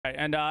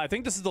right, and I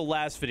think this is the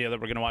last video that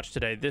we're going to watch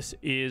today. This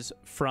is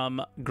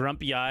from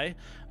Grumpy Eye.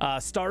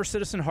 Star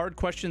Citizen hard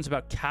questions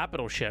about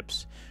capital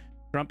ships.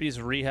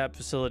 Grumpy's rehab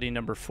facility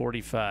number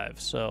 45.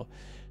 So,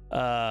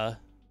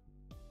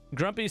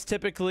 Grumpy's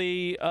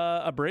typically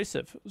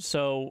abrasive.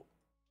 So,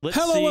 let's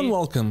see. Hello and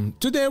welcome.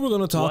 Today we're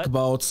going to talk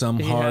about some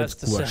hard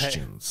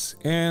questions.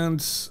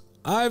 And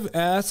I've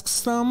asked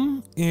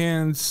some,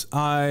 and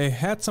I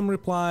had some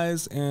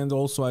replies, and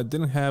also I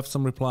didn't have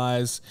some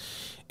replies.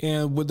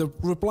 And with the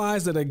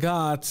replies that I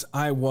got,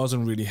 I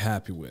wasn't really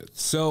happy with.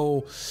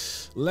 So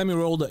let me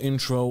roll the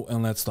intro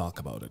and let's talk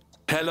about it.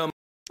 Hello.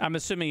 I'm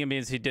assuming it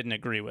means he didn't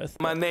agree with.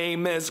 My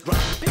name is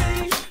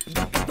Grumpy.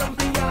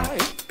 Grumpy Eye.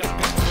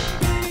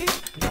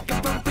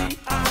 Grumpy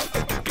Eye. Grumpy Eye.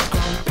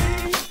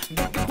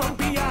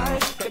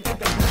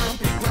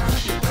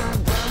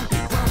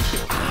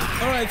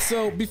 Alright,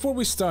 so before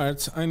we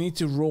start, I need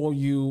to roll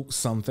you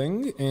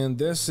something, and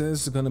this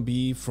is gonna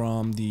be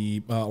from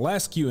the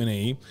last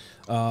Q&A,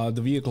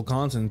 the vehicle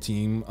content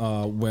team,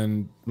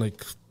 when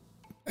it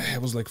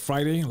was like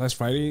last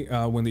Friday,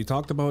 when they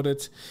talked about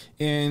it.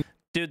 And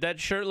dude, that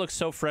shirt looks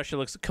so fresh. It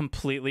looks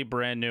completely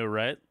brand new,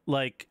 right?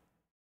 Like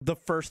the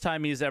first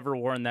time he's ever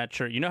worn that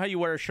shirt. You know how you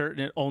wear a shirt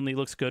and it only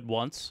looks good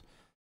once?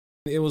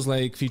 it was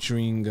like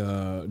featuring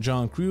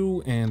John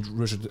Crew and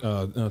Richard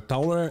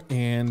Towler,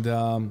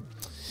 and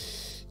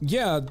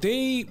yeah,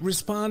 they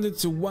responded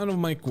to one of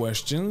my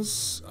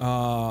questions,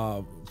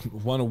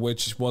 one of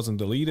which wasn't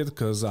deleted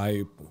because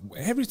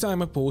every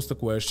time I post a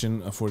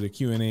question for the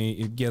Q&A,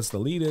 it gets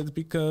deleted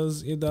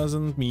because it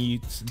doesn't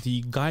meet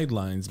the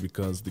guidelines,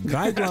 because the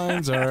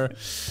guidelines are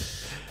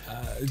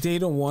they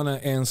don't want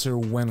to answer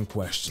when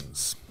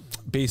questions.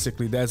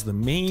 Basically, that's the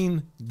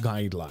main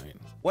guideline.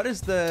 What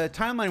is the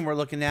timeline we're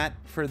looking at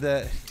for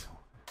the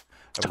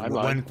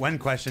one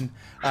question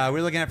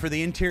we're looking at for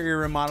the interior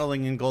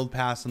remodeling and gold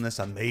pass on this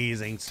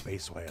amazing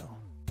space whale?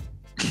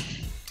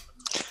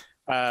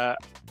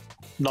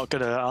 Not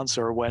gonna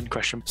answer a when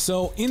question.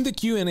 So in the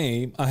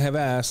Q&A, I have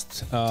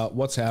asked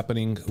what's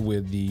happening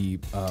with the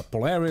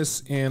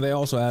Polaris, and I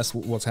also asked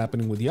what's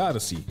happening with the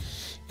Odyssey.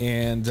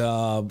 And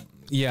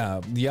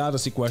yeah, the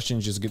Odyssey question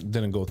just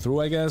didn't go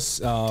through, I guess.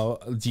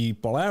 The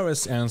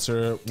Polaris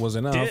answer was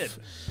enough,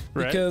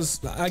 right? Because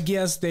I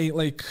guess they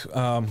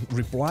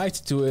replied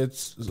to it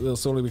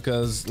solely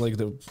because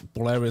the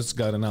Polaris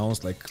got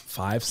announced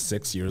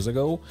 5-6 years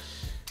ago.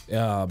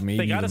 Maybe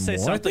they gotta even say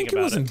more. something. I think it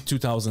was in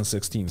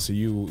 2016, so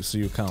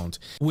you count.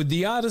 With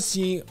the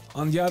Odyssey,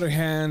 on the other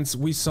hand,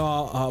 we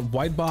saw a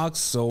white box,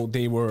 so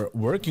they were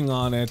working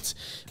on it,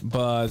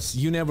 but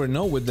you never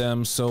know with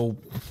them. So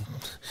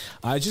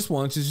I just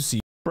wanted to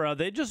see. Bro,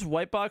 they just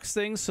white box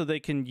things so they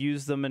can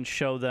use them and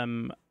show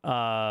them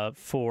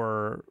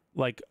for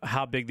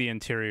how big the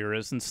interior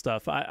is and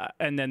stuff.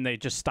 And then they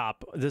just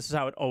stop. This is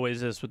how it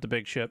always is with the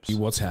big ships.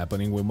 What's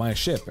happening with my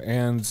ship?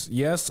 And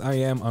yes, I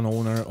am an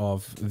owner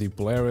of the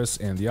Polaris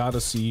and the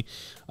Odyssey.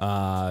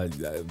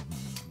 JPEGs,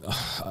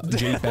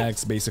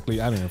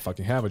 basically. I don't even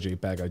fucking have a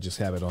JPEG. I just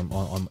have it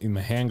in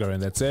my hangar,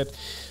 and that's it.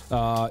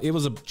 It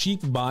was a cheap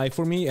buy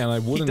for me, and I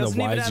wouldn't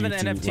advise you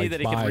to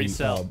buy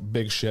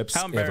big ships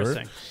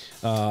ever.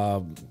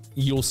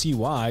 You'll see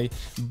why,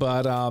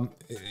 but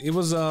it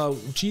was a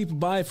cheap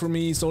buy for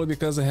me solely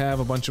because I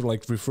have a bunch of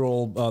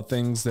referral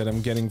things that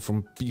I'm getting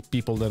from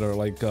people that are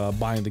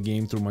buying the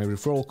game through my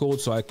referral code,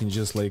 so I can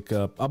just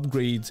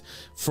upgrade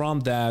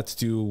from that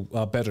to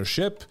a better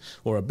ship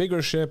or a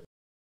bigger ship.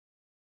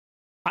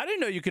 I didn't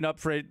know you can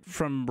upgrade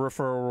from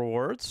referral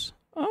rewards.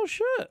 Oh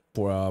shit!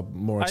 For a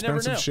more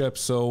expensive ship,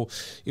 so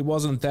it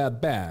wasn't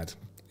that bad.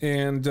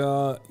 And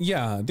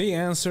yeah, they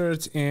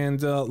answered,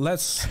 and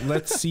let's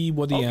see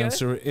what the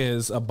answer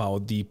is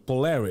about the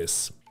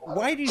Polaris.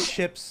 Why do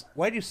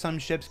some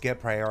ships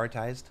get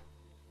prioritized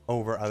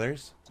over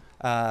others?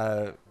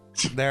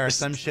 There are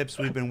some ships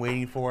we've been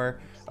waiting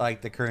for,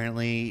 like the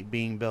currently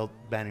being built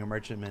Banner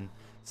Merchantman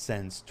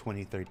since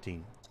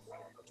 2013.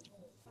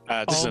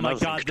 This is another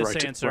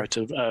thing to write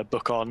a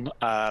book on.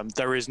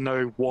 There is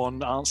no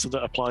one answer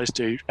that applies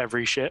to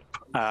every ship.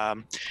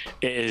 It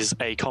is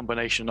a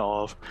combination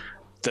of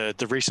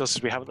the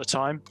resources we have at the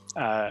time.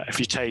 If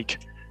you take,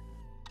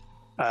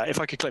 if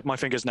I could click my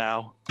fingers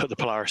now, put the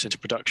Polaris into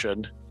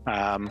production,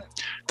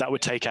 that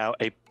would take out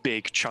a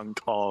big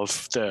chunk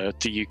of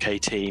the UK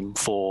team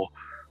for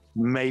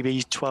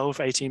maybe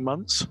 12-18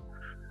 months,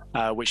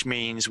 which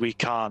means we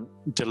can't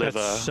deliver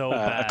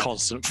a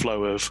constant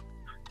flow of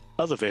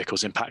other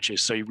vehicles in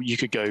patches. So you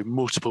could go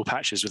multiple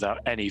patches without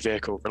any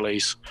vehicle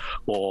release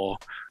or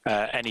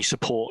any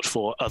support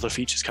for other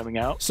features coming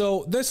out.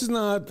 So this is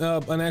not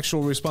an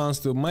actual response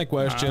to my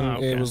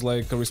question. It was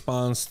a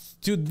response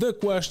to the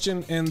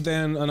question and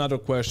then another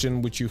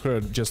question which you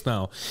heard just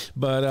now.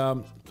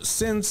 But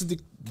since the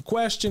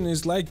question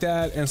is like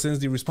that, and since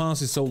the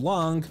response is so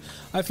long,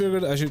 I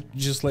figured I should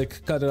just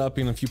cut it up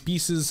in a few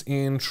pieces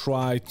and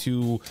try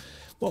to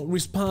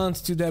respond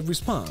to that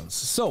response.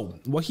 So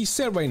what he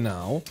said right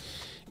now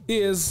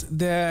is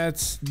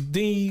that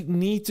they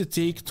need to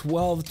take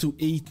 12 to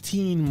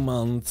 18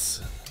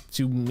 months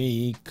to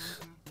make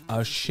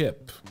a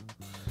ship.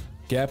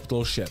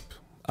 capital ship,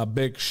 a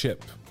big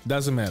ship.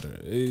 Doesn't matter.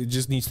 It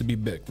just needs to be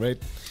big,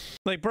 right?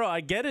 Like, bro,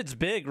 I get it's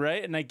big,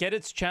 right? And I get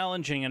it's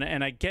challenging,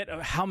 and I get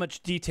how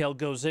much detail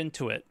goes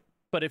into it.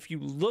 But if you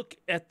look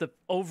at the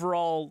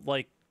overall,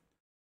 like,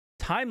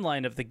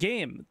 timeline of the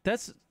game,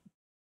 that's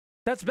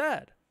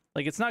bad.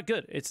 Like, it's not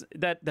good. It's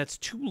that's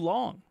too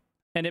long.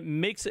 And it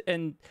makes it,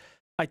 and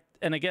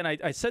again,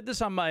 I said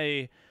this on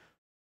my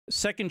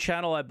second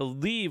channel, I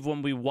believe,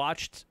 when we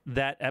watched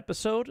that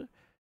episode.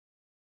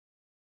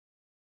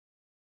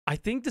 I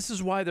think this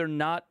is why they're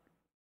not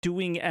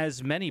doing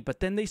as many, but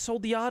then they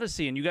sold the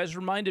Odyssey, and you guys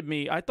reminded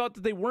me, I thought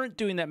that they weren't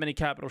doing that many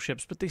capital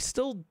ships, but they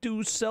still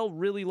do sell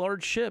really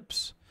large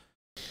ships.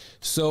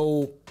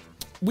 So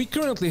we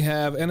currently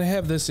have, and I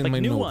have this in like my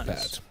new notepad.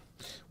 Ones.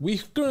 We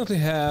currently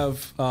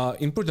have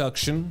in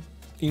production,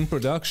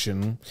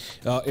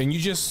 and you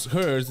just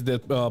heard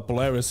that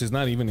Polaris is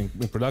not even in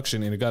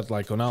production, and it got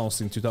like announced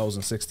in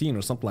 2016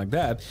 or something like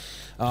that.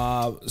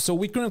 So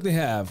we currently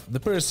have the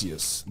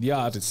Perseus, the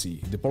Odyssey,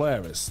 the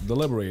Polaris, the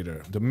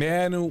Liberator, the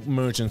Manu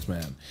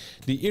Merchantman,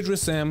 the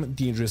Idris M,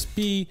 the Idris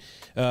P,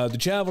 the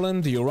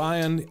Javelin, the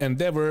Orion,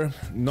 Endeavor,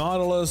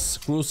 Nautilus,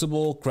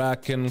 Crucible,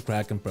 Kraken,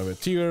 Kraken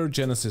Privateer,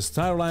 Genesis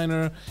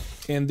Starliner,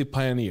 and the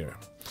Pioneer.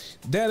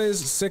 That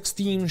is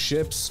 16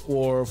 ships,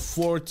 or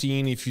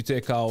 14 if you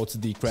take out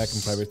the Kraken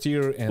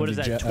Privateer and what is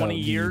that, 20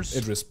 years? The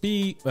Idris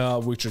P,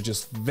 which are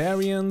just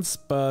variants,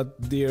 but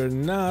they're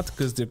not,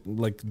 because they're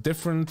like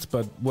different.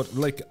 But what,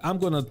 like, I'm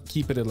gonna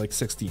keep it at like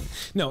 16.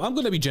 No, I'm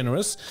gonna be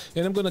generous,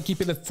 and I'm gonna keep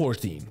it at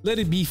 14. Let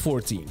it be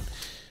 14.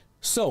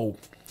 So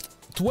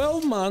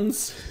 12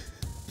 months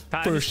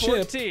per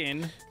ship,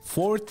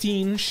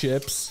 14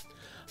 ships.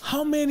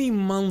 How many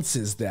months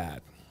is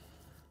that?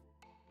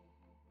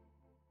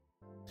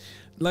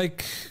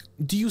 Like,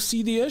 do you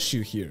see the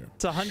issue here?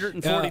 It's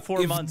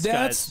 144 months, if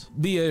that's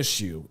the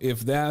issue, if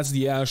that's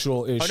the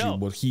actual issue,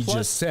 what he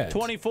just said.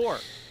 24.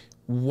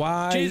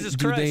 Why Jesus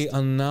do Christ. they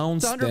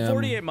announce it's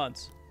 148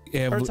 months.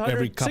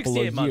 Every couple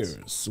of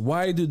years?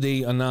 Why do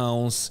they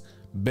announce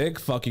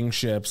big fucking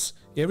ships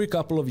every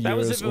couple of That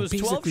was years, if it or was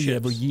 12 basically ships.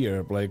 every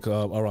year, like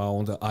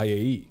around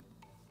IAE?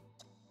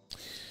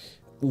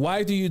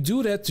 Why do you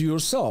do that to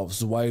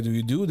yourselves? Why do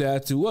you do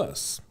that to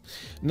us?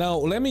 Now,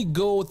 let me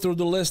go through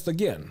the list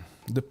again.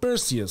 The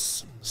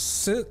Perseus,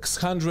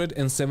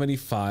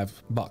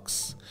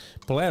 $675.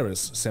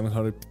 Polaris,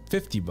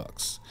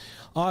 $750.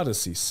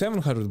 Odyssey,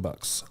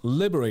 $700.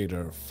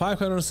 Liberator,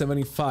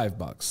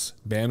 $575.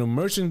 Banu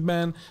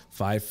Merchantman,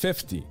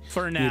 $550.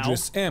 For now.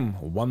 Idris M,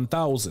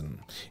 $1,000.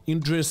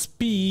 Idris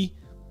P,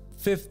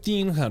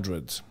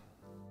 $1,500.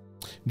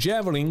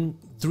 Javelin,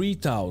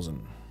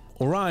 $3,000.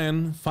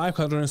 Orion,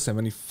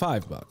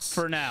 $575.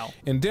 For now.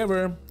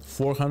 Endeavor,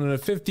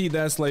 $450.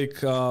 That's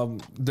like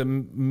the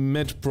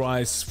mid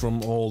price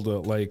from all the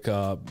like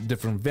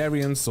different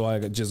variants. So I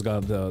just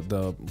got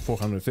the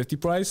 450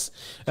 price.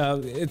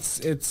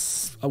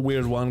 It's a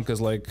weird one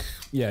because, like,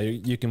 yeah,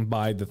 you can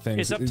buy the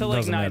things. It's up to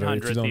like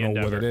 900. If you don't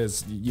know what it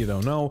is, you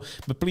don't know.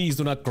 But please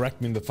do not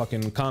correct me in the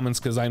fucking comments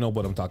because I know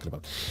what I'm talking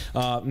about.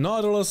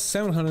 Nautilus,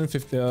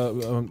 Nautilus,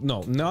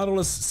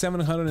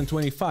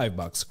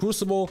 $725.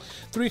 Crucible,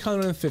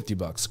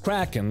 $350.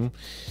 Kraken,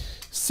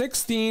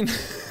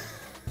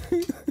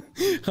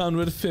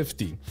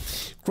 $1,650.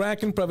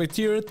 Kraken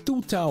Privateer,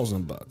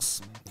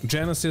 $2,000.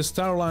 Genesis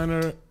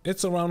Starliner,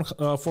 it's around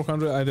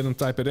 400. I didn't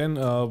type it in.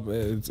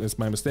 It's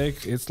my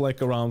mistake. It's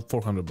like around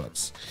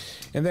 $400.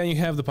 And then you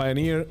have the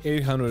Pioneer,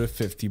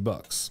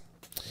 $850.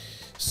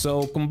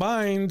 So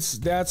combined,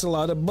 that's a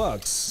lot of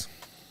bucks,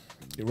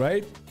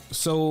 right?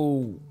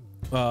 So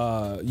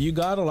you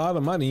got a lot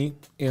of money,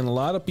 and a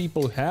lot of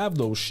people have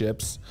those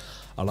ships.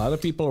 A lot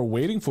of people are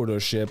waiting for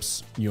those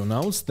ships. You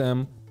announced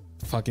them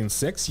fucking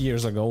 6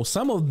 years ago.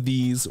 Some of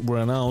these were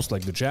announced,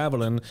 like the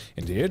Javelin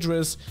and the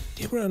Idris.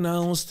 They were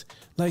announced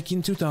like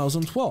in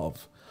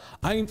 2012.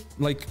 I've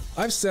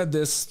said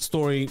this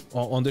story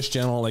on this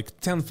channel like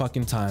 10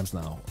 fucking times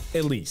now,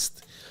 at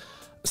least.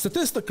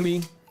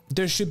 Statistically,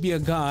 there should be a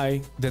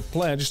guy that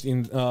pledged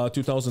in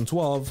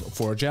 2012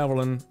 for a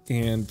Javelin,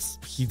 and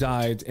he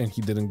died and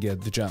he didn't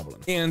get the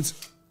Javelin. And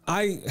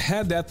I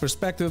had that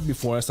perspective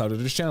before I started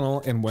the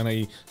channel, and when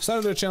I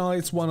started the channel,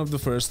 it's one of the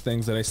first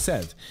things that I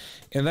said.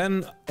 And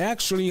then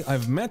actually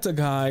I've met a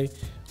guy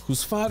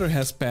whose father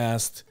has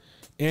passed,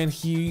 and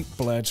he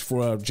pledged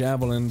for a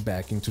Javelin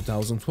back in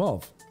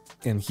 2012,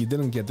 and he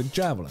didn't get the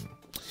Javelin.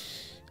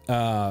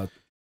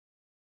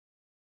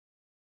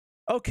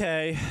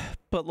 Okay,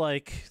 but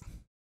like,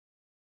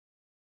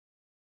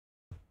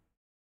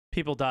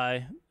 people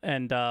die,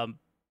 and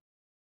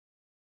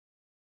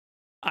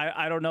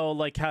I don't know,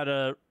 like, how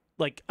to,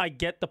 like, I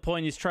get the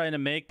point he's trying to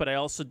make, but I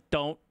also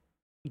don't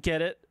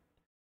get it.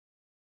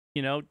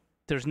 You know,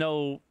 there's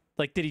no,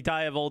 like, did he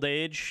die of old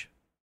age?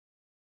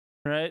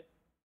 Right?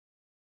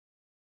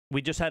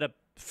 We just had a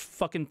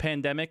fucking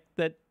pandemic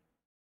that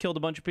killed a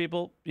bunch of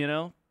people, you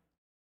know?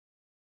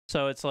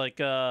 So it's like,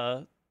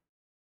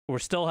 we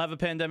still have a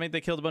pandemic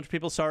that killed a bunch of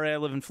people. Sorry, I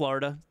live in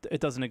Florida.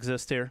 It doesn't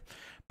exist here.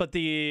 But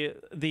the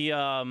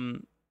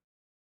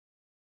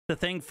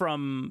thing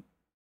from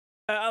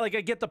I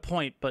get the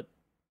point, but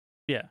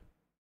yeah,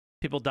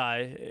 people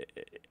die.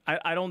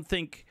 I don't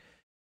think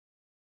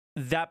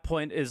that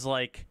point is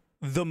like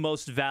the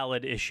most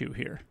valid issue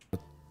here.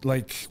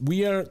 Like,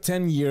 we are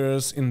 10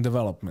 years in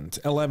development,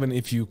 11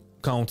 if you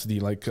count the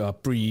like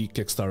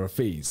pre-Kickstarter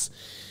phase.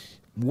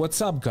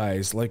 What's up,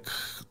 guys? Like,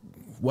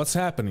 what's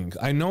happening?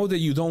 I know that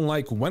you don't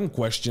like when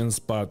questions,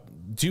 but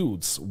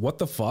dudes, what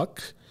the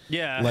fuck?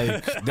 Yeah,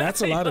 like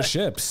that's a lot of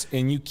ships,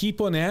 and you keep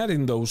on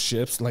adding those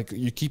ships. Like,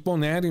 you keep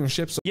on adding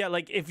ships. Yeah,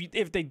 like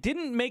if they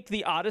didn't make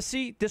the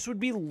Odyssey, this would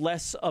be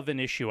less of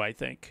an issue, I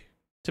think.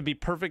 To be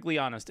perfectly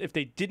honest, if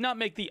they did not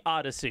make the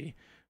Odyssey,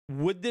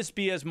 would this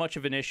be as much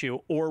of an issue,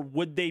 or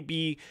would they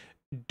be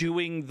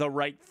doing the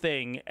right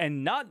thing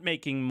and not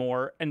making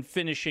more and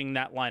finishing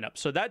that lineup?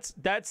 So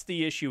that's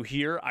the issue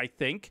here, I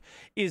think,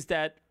 is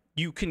that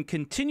you can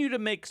continue to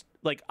make,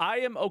 like, I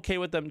am okay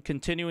with them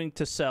continuing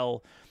to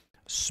sell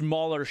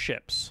smaller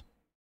ships,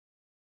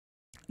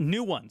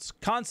 new ones,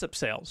 concept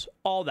sales,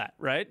 all that,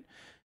 right?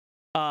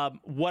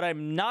 What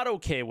I'm not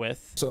okay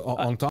with, So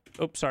on top,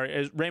 oops,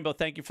 sorry, Rainbow,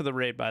 thank you for the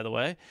raid, by the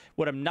way.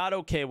 What I'm not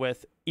okay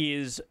with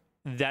is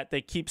that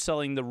they keep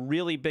selling the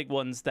really big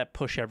ones that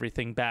push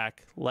everything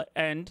back.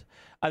 And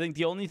I think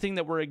the only thing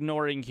that we're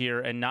ignoring here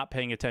and not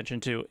paying attention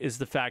to is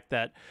the fact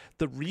that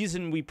the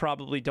reason we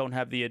probably don't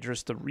have the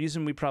Idris, the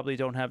reason we probably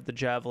don't have the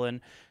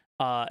Javelin,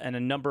 and a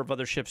number of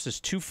other ships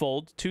is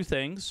twofold. Two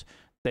things.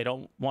 They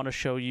don't want to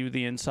show you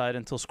the inside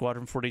until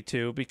Squadron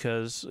 42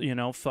 because, you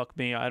know, fuck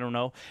me, I don't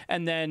know.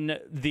 And then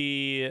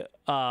the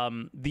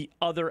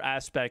other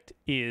aspect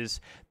is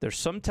there's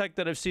some tech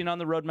that I've seen on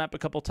the roadmap a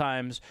couple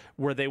times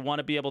where they want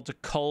to be able to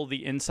cull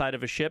the inside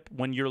of a ship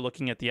when you're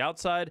looking at the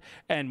outside,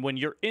 and when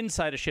you're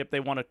inside a ship, they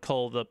want to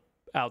cull the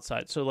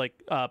outside. So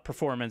like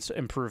performance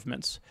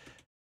improvements.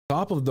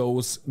 top of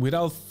those,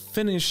 without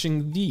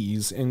finishing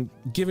these and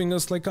giving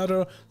us like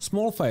other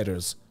small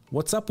fighters.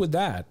 What's up with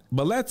that?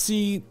 But let's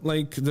see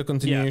like the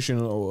continuation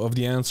of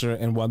the answer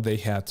and what they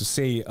had to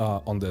say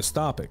on this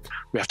topic.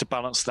 We have to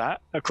balance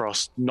that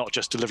across not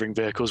just delivering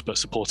vehicles, but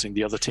supporting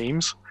the other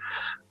teams.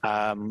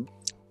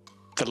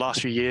 The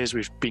last few years,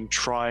 we've been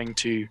trying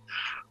to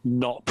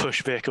not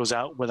push vehicles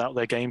out without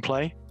their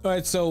gameplay. All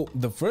right, so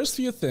the first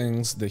few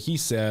things that he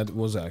said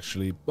was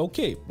actually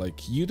okay.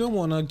 Like, you don't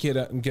want to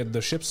get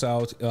the ships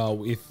out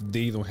if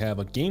they don't have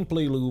a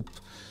gameplay loop,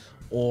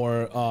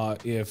 or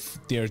if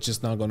they're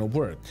just not gonna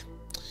work.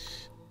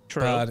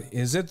 True. But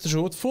is it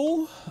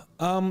truthful?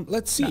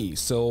 Let's see.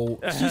 So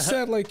he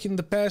said like in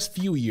the past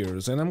few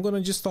years, and I'm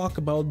gonna just talk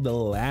about the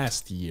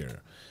last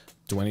year,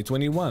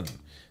 2021,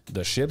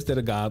 the ships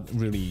that got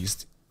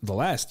released the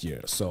last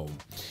year. So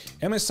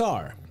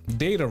MSR,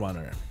 Data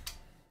Runner,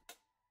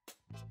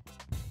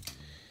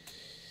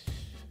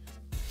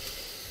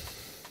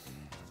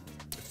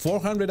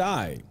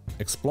 $400i,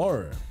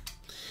 Explorer,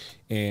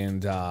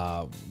 and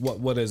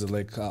what is it,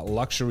 like a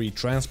luxury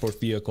transport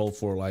vehicle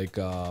for like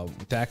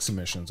tax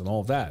emissions and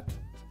all of that.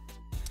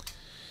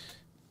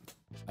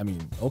 I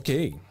mean,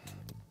 okay.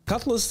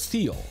 Cutlass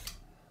Steel,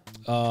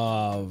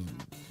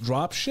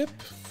 dropship,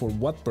 for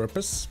what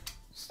purpose?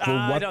 For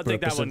what I don't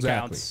think that one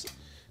exactly? counts.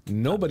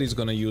 Nobody's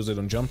gonna use it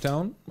on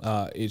Jumptown.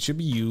 It should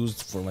be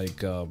used for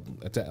like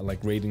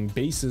raiding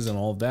bases and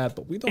all of that,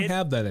 but we don't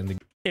have that in the.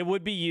 It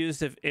would be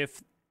used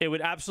if it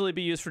would absolutely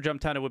be used for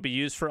Jumptown. It would be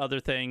used for other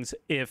things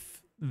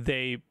if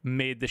they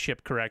made the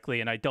ship correctly,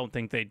 and I don't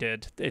think they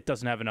did. It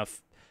doesn't have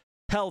enough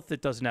health.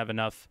 It doesn't have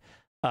enough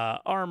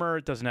armor.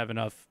 It doesn't have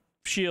enough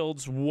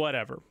shields.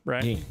 Whatever,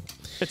 right? Game.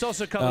 It's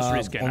also Cutlass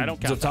reskin. I don't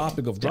count the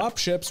topic of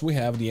dropships. We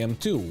have the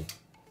M2,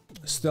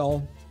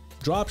 still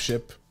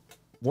dropship.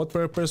 What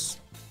purpose?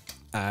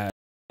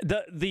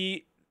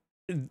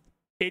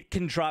 It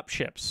can drop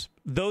ships.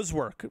 Those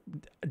work.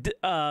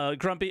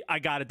 Grumpy, I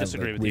gotta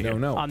disagree with you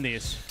don't know on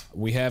these.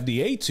 We have the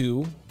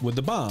A2 with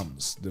the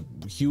bombs, the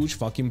huge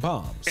fucking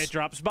bombs. It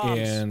drops bombs.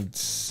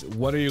 And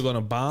what are you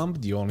gonna bomb?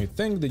 The only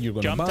thing that you're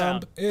gonna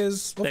bomb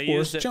is, of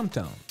course,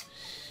 Jumptown.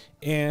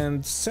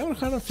 And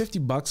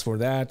 $750 for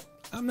that.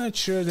 I'm not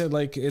sure that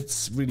like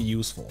it's really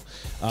useful.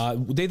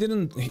 They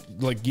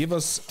didn't like give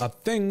us a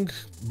thing.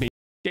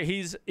 Yeah,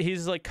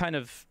 he's like kind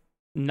of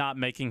not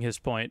making his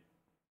point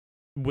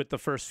with the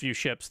first few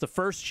ships. The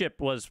first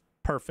ship was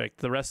perfect.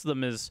 The rest of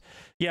them is,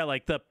 yeah,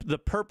 like the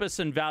purpose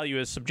and value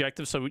is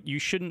subjective, so he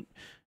shouldn't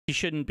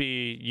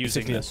be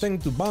using this. A thing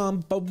to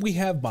bomb, but we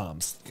have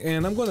bombs,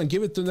 and I'm gonna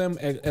give it to them.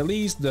 At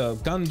least the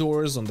gun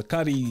doors on the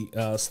Cuddy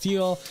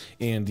Steel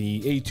and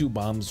the A2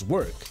 bombs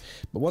work.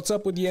 But what's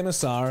up with the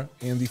MSR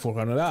and the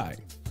 400i?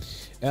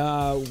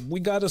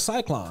 We got a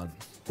Cyclone.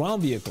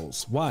 Ground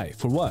vehicles. Why?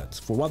 For what?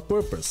 For what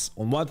purpose?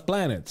 On what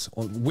planet?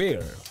 On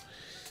where?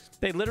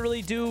 They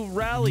literally do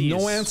rallies.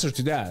 No answer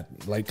to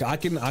that. Like I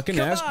can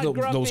ask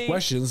those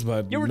questions,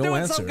 but no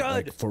answer. So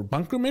like, for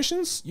bunker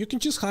missions, you can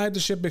just hide the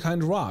ship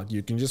behind a rock.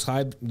 You can just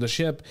hide the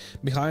ship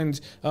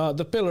behind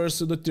the pillars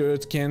so the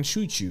turret can't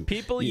shoot you.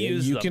 People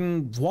use them. You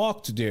can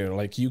walk to there.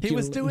 Like you can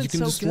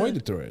destroy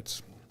the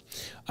turret.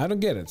 I don't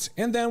get it.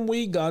 And then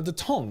we got the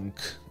Tonk.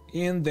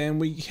 and then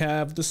we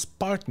have the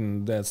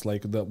Spartan, that's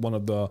like one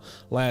of the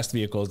last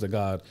vehicles that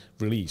got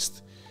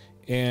released.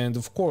 And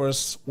of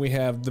course, we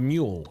have the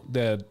Mule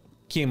that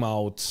came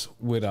out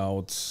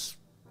without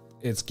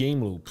its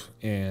game loop,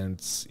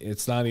 and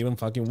it's not even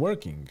fucking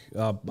working.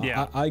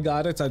 Yeah. I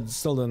got it. I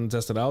still didn't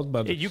test it out,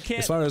 but You can't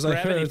as far as I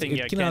grab heard, anything it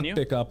yet, cannot can you?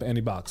 pick up any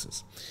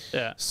boxes.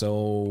 Yeah.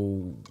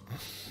 So,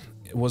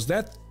 was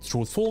that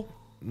truthful?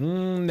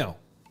 No,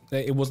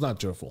 it was not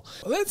truthful.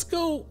 Let's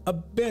go a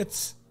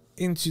bit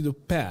into the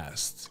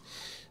past.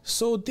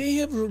 So they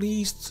have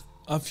released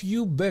a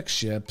few big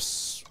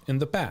ships in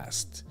the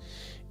past,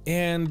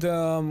 and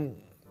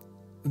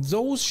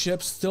those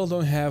ships still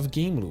don't have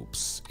game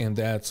loops, and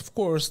that's of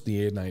course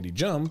the 890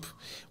 Jump,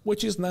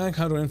 which is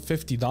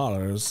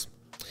 $950.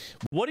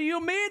 What do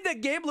you mean the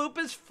game loop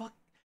is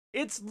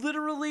It's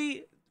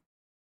literally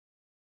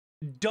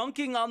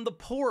dunking on the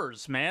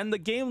pores, man. The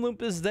game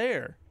loop is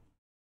there.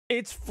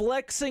 It's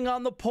flexing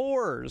on the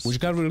pores. Which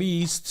got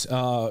released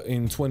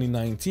in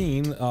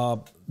 2019.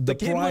 The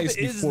price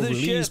before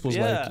release was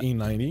like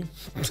 $890,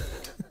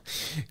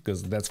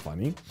 because that's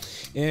funny.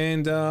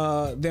 And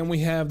then we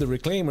have the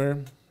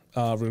Reclaimer,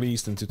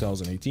 released in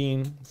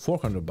 2018,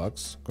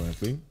 $400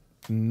 currently.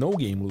 No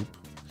game loop.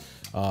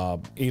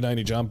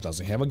 890 Jump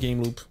doesn't have a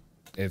game loop.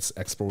 It's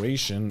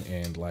exploration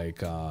and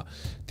like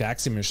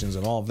taxi missions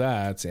and all of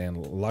that,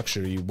 and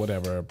luxury,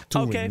 whatever.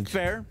 Touring. Okay,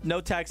 fair. No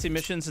taxi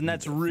missions, and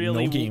that's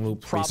really no game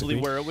loop, probably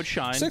basically. where it would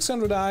shine.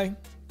 600i,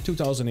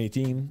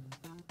 2018.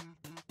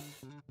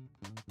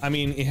 I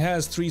mean, it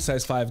has 3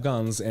 size 5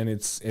 guns, and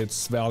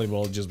it's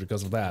valuable just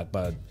because of that.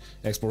 But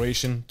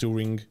exploration,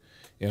 touring,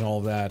 and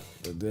all that,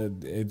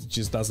 it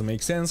just doesn't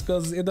make sense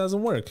because it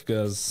doesn't work,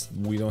 because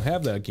we don't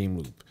have that game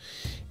loop.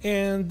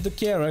 And the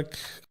Carrack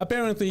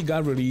apparently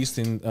got released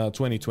in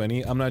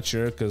 2020. I'm not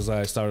sure, because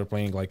I started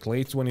playing like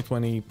late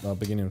 2020,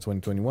 beginning of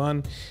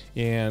 2021,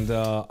 and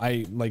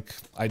I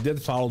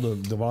did follow the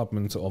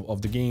development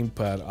of the game,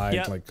 but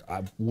I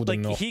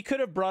wouldn't know. He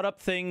could have brought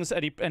up things,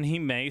 and he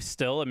may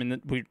still. I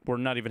mean, we're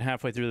not even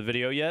halfway through the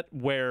video yet,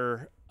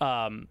 where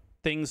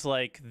things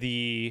like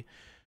the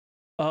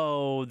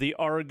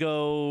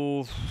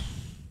Argo,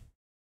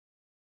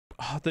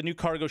 the new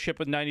cargo ship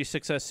with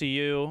 96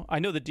 SCU. I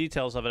know the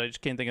details of it. I just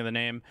can't think of the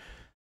name.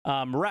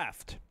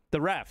 The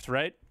Raft,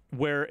 right?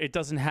 Where it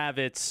doesn't have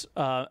its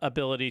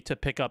ability to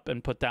pick up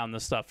and put down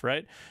the stuff,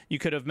 right? You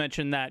could have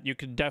mentioned that. You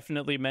could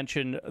definitely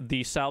mention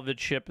the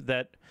salvage ship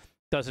that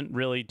doesn't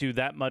really do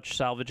that much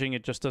salvaging.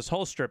 It just does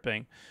hull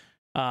stripping.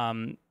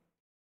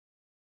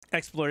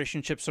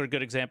 Exploration ships are a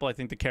good example. I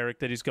think the Carrack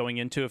that he's going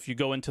into, if you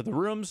go into the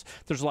rooms,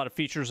 there's a lot of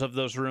features of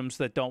those rooms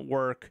that don't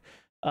work,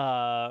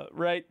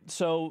 right?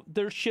 So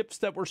there's ships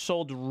that were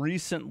sold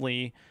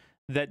recently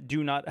that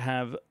do not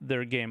have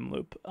their game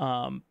loop,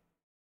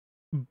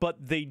 but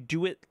they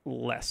do it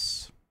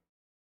less.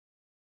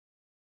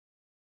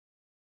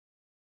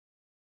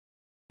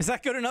 Is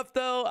that good enough,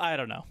 though? I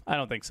don't know. I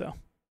don't think so.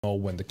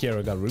 When the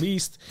Carrack got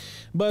released,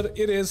 but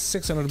it is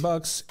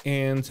 $600,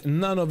 and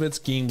none of its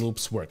game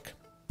loops work.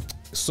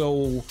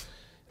 So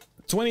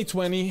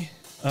 2020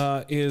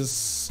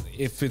 is,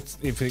 if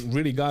it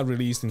really got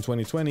released in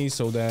 2020,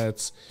 so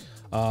that's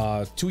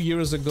 2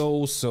 years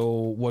ago. So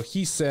what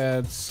he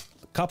said,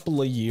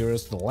 couple of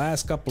years, the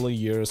last couple of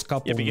years,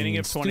 beginning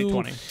of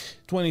 2020.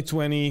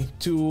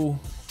 2022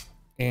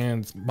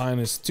 and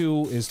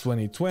 -2 is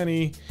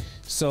 2020.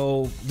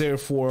 So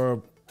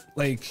therefore,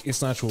 like,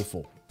 it's not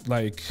truthful.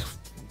 Like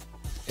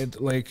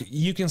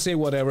you can say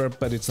whatever,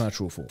 but it's not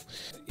truthful.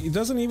 It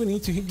doesn't even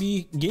need to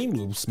be game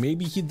loops.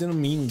 Maybe he didn't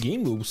mean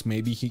game loops.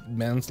 Maybe he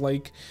meant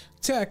like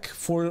tech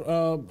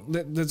for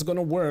that's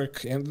gonna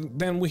work. And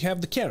then we have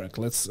the Carrack.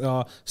 Let's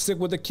stick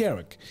with the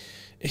Carrack.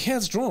 It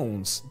has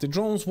drones. The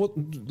drones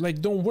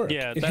don't work.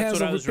 Yeah, it that's has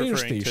what a I was repair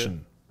referring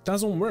station.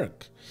 Doesn't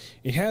work.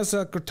 It has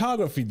a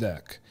cartography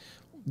deck.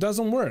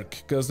 Doesn't work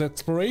because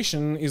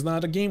exploration is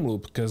not a game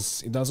loop,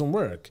 because it doesn't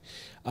work.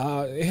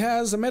 It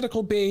has a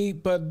medical bay,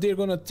 but they're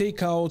gonna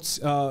take out,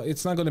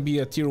 it's not gonna be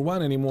a tier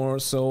 1 anymore,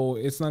 so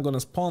it's not gonna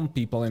spawn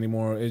people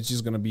anymore. It's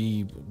just gonna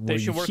be where they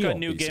should work heal, on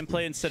new basically.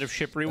 gameplay instead of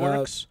ship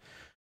reworks.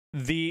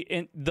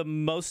 The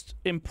most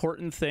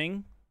important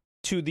thing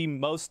to the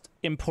most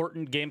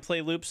important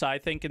gameplay loops, I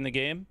think, in the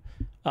game,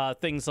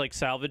 things like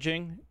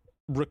salvaging,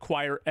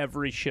 require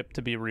every ship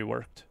to be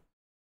reworked.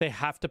 They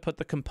have to put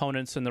the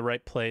components in the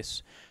right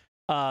place.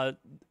 I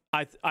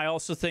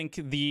also think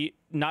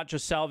not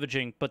just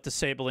salvaging, but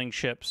disabling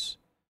ships.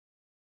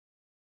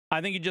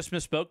 I think you just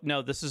misspoke.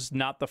 No, this is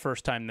not the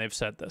first time they've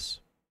said this,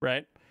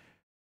 right?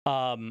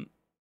 Same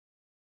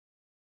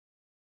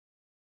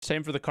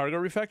for the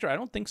cargo refactor? I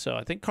don't think so.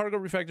 I think cargo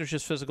refactor is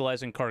just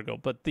physicalizing cargo,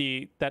 but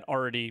that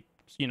already,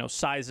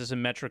 sizes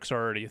and metrics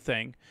are already a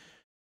thing.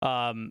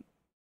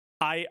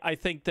 I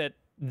think that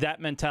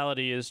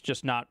mentality is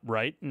just not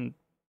right, and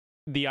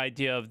the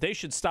idea of they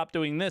should stop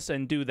doing this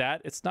and do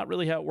that, it's not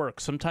really how it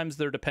works. Sometimes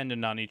they're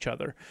dependent on each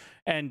other.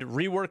 And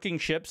reworking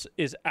ships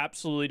is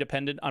absolutely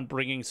dependent on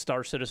bringing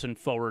Star Citizen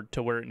forward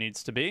to where it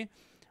needs to be.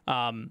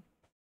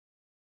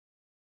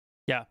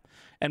 Yeah,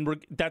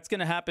 and that's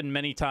going to happen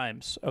many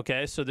times.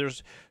 Okay, so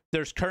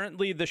there's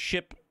currently the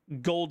ship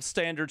gold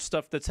standard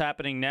stuff that's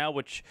happening now,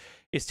 which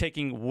is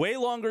taking way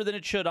longer than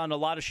it should on a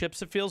lot of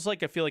ships. It feels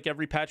like. I feel like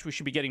every patch we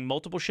should be getting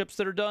multiple ships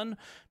that are done,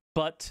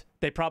 but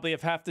they probably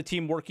have half the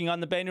team working on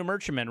the Banu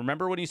Merchantman.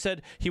 Remember when he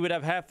said he would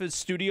have half his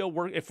studio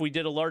work if we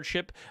did a large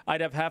ship?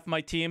 I'd have half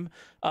my team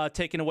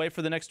taken away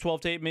for the next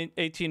 12 to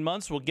 18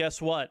 months. Well,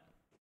 guess what?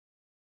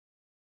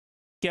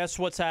 Guess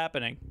what's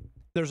happening?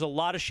 There's a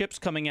lot of ships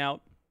coming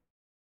out.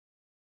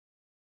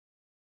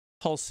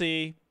 Hull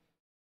C,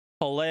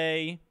 Hull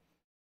A.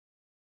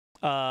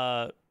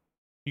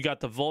 You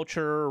got the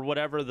Vulture or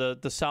whatever,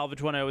 the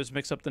salvage one. I always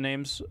mix up the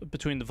names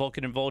between the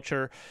Vulcan and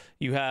Vulture.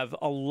 You have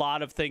a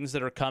lot of things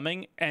that are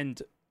coming,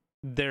 and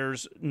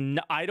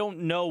I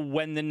don't know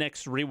when the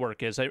next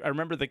rework is. I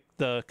remember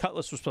the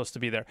Cutlass was supposed to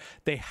be there.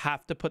 They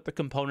have to put the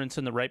components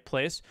in the right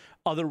place.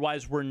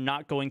 Otherwise, we're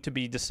not going to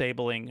be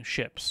disabling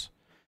ships.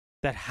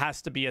 That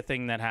has to be a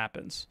thing that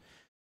happens.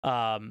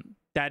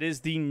 That is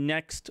the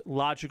next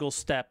logical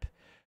step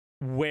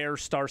where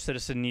Star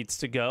Citizen needs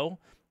to go,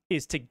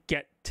 is to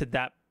get to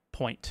that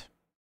point.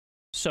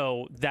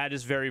 So that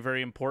is very,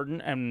 very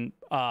important. And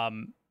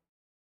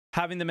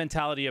having the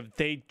mentality of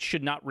they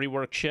should not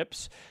rework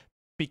ships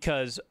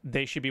because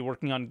they should be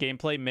working on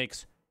gameplay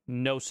makes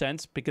no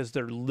sense, because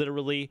they're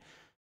literally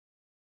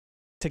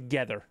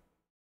together.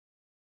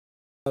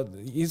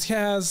 It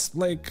has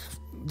like,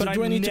 but I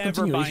need to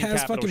continue. It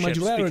has fucking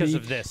modularity because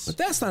of this. But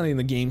that's not in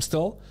the game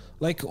still.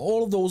 Like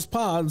all of those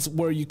pods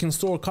where you can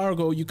store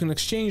cargo, you can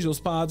exchange those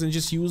pods and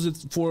just use it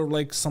for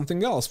like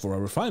something else, for a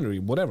refinery,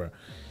 whatever.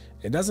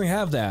 It doesn't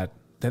have that.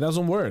 That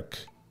doesn't work.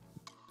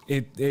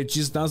 It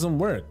just doesn't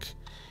work.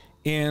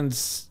 And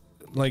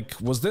like,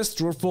 was this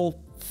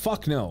truthful?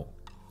 Fuck no.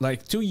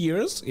 Like 2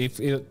 years, if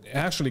it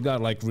actually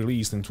got like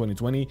released in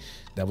 2020,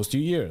 that was 2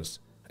 years.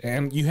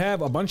 And you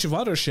have a bunch of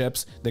other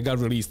ships that got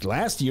released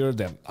last year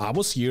that I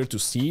was here to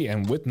see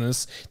and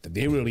witness, that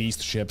they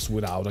released ships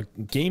without a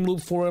game loop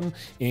for them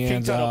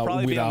and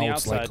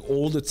without like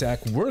all the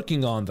tech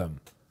working on them.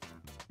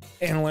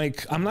 And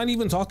like, I'm not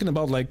even talking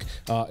about like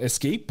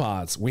escape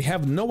pods. We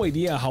have no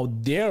idea how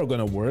they're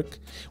gonna work.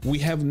 We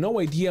have no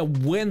idea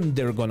when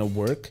they're gonna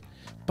work,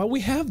 but we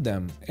have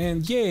them.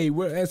 And yay,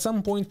 at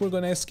some point we're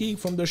gonna escape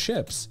from the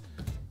ships.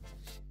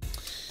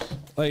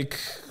 Like,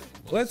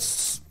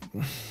 let's...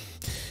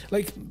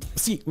 Like,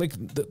 see, like,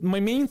 my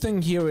main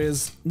thing here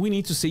is we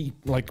need to see,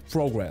 like,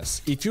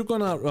 progress. If you're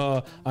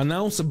gonna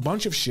announce a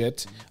bunch of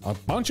shit, a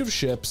bunch of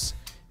ships,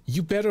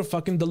 you better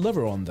fucking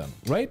deliver on them,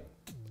 right?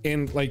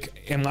 And,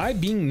 like, am I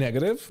being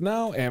negative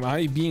now? Am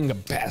I being a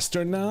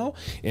bastard now?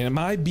 Am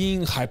I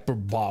being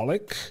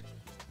hyperbolic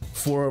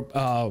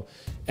for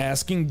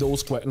asking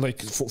those questions,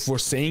 like, for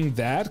saying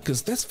that?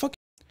 Because that's fucking...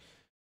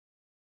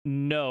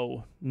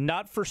 No,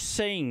 not for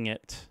saying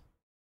it.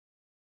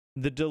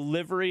 The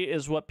delivery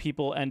is what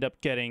people end up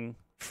getting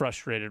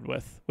frustrated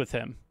with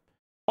him.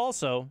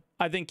 Also,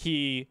 I think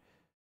he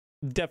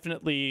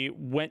definitely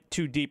went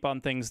too deep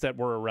on things that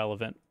were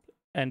irrelevant,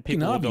 and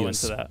people will go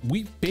into that.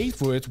 We paid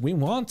for it. We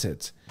want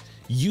it.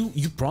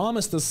 You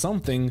promised us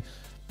something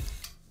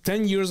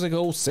 10 years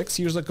ago, 6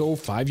 years ago,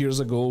 5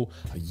 years ago,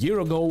 a year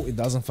ago. It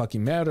doesn't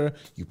fucking matter.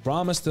 You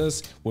promised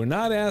us. We're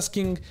not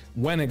asking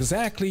when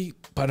exactly,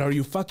 but are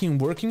you fucking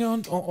working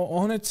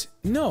on it?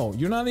 No,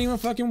 you're not even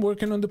fucking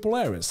working on the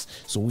Polaris.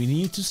 So we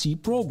need to see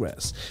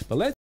progress.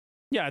 But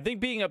yeah, I think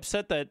being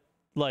upset that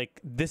like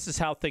this is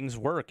how things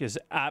work is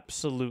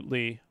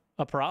absolutely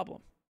a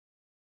problem,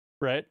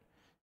 right?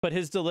 But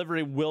his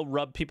delivery will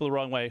rub people the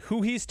wrong way.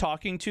 Who he's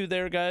talking to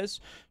there,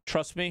 guys,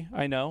 trust me,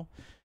 I know,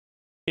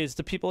 is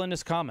the people in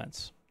his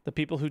comments, the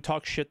people who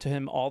talk shit to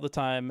him all the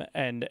time,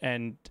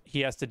 and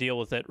he has to deal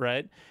with it,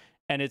 right?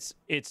 And it's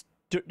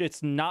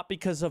not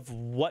because of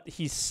what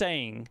he's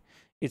saying,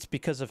 it's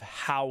because of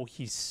how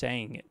he's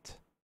saying it.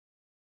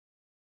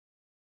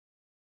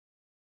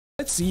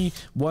 Let's see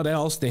what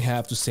else they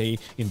have to say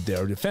in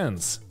their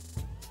defense.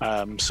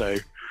 So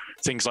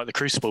things like the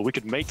Crucible, we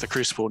could make the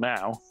Crucible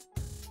now,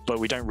 but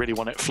we don't really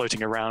want it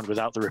floating around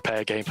without the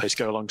repair gameplay to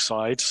go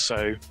alongside.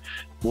 So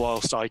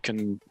whilst I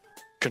can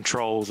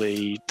control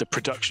the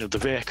production of the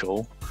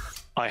vehicle,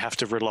 I have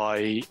to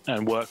rely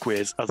and work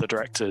with other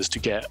directors to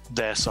get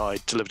their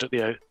side delivered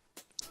at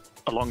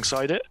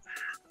alongside it.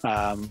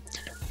 And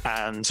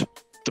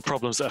the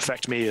problems that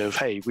affect me of,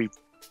 hey, we've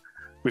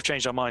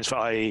changed our minds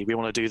for IE, we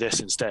want to do this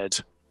instead,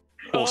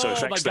 also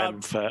affects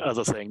them for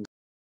other things.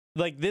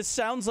 Like, this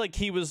sounds like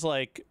he was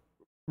like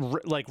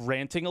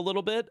ranting a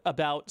little bit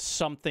about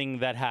something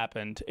that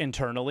happened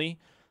internally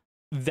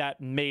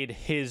that made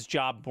his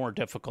job more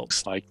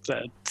difficult. Like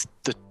the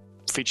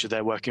feature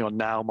they're working on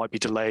now might be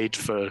delayed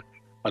for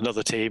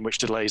another team, which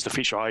delays the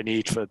feature I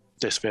need for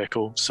this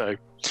vehicle. So,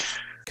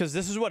 because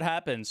this is what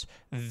happens.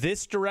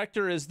 This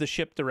director is the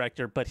ship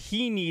director, but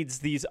he needs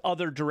these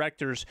other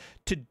directors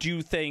to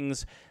do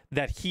things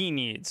that he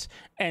needs.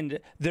 And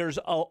there's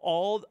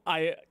all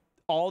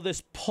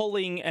this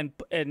pulling,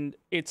 and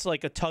it's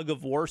like a tug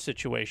of war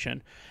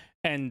situation.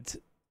 And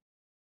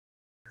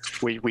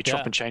we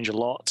chop and change a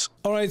lot.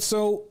 All right,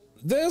 so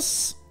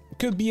this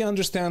could be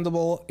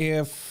understandable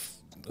if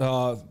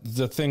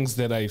the things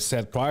that I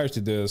said prior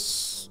to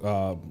this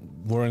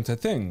weren't a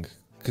thing,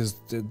 because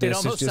this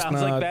almost is just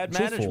sounds not like bad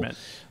truthful. management.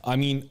 I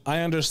mean, I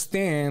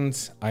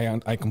understand.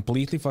 I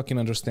completely fucking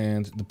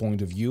understand the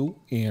point of view,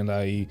 and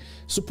I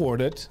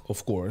support it,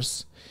 of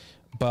course.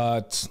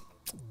 But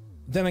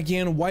then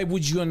again, why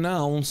would you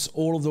announce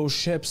all of those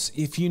ships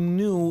if you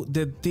knew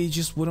that they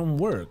just wouldn't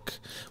work?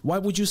 Why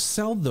would you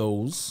sell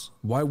those?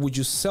 Why would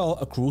you sell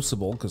a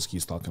Crucible? Because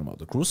he's talking about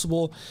the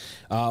Crucible,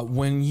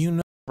 when you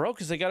know. Bro,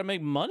 because they got to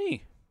make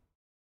money.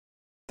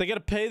 They got to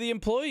pay the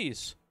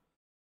employees.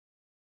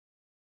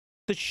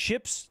 The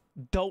ships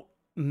don't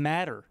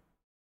matter.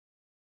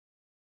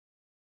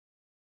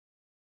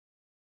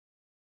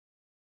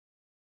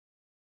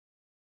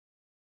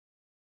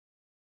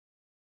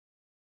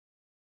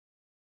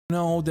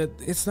 Know that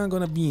it's not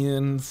gonna be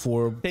in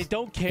for They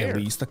don't care. at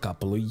least a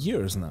couple of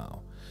years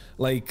now.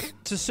 Like,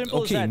 It's as simple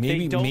okay, as that.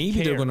 maybe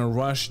maybe they're gonna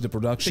rush the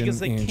production Because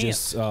they and can't.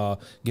 just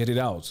get it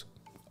out.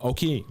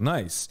 Okay,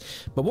 nice.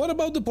 But what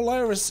about the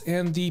Polaris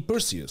and the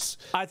Perseus?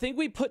 I think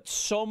we put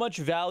so much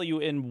value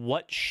in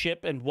what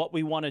ship and what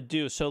we want to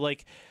do. So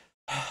like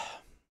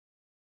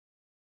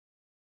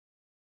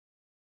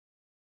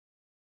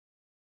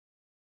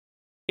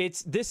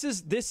this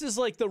is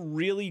like the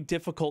really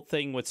difficult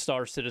thing with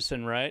Star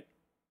Citizen, right?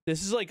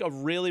 This is like a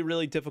really,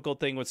 really difficult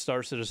thing with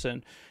Star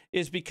Citizen,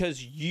 is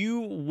because you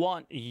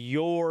want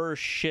your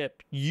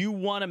ship. You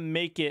want to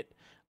make it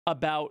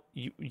about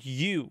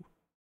you.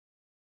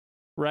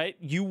 Right?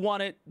 You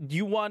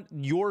want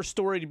your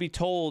story to be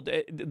told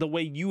the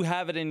way you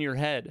have it in your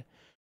head.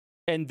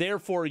 And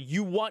therefore,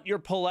 you want your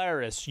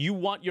Polaris, you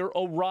want your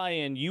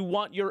Orion, you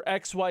want your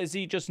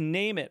XYZ, just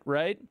name it,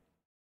 right?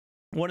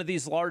 One of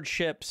these large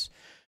ships.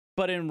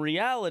 But in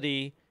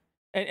reality,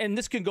 and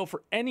this can go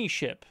for any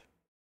ship,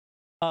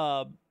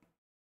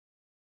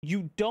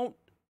 you don't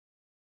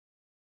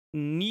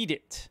need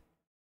it.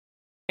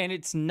 And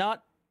it's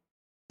not,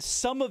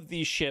 some of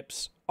these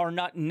ships are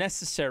not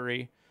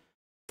necessary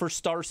for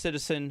Star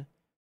Citizen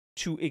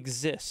to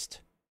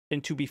exist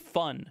and to be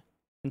fun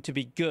and to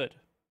be good.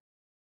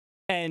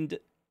 And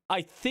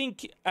I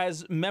think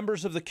as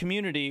members of the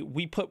community,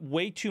 we put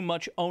way too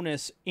much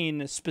onus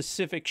in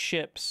specific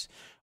ships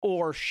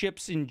or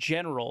ships in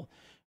general,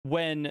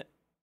 when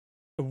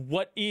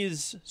what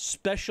is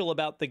special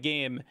about the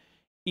game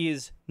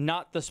is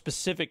not the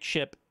specific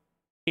ship,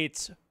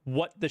 it's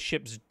what the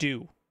ships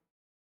do.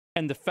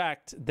 And the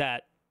fact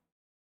that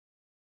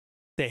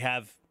they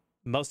have,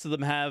 most of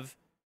them have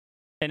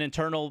an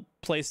internal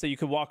place that you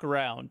can walk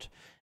around,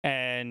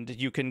 and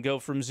you can go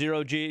from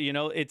 0G, you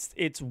know,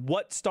 it's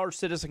what Star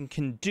Citizen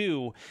can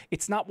do.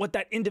 It's not what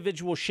that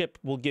individual ship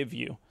will give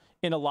you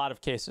in a lot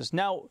of cases.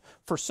 Now,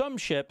 for some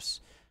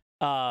ships,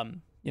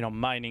 you know,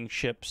 mining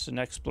ships and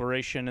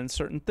exploration and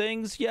certain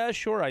things, yeah,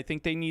 sure, I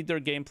think they need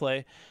their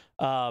gameplay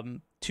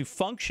to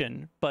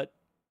function. But,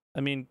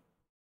 I mean,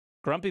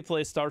 Grumpy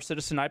plays Star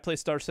Citizen, I play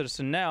Star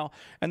Citizen now,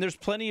 and there's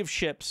plenty of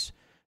ships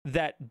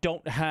that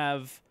don't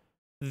have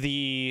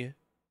the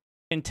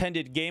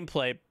intended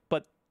gameplay,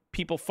 but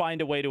people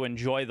find a way to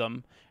enjoy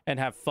them and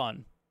have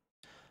fun.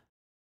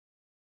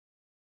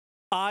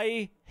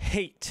 I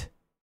hate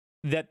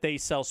that they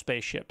sell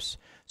spaceships.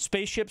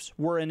 Spaceships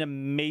were an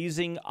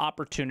amazing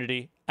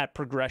opportunity at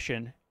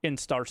progression in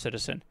Star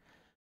Citizen.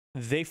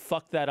 They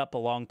fucked that up a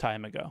long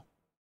time ago.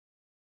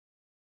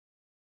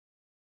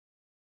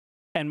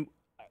 And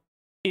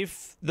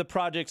if the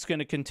project's going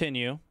to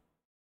continue,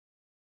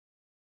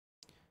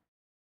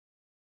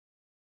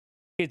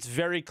 it's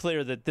very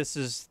clear that this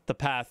is the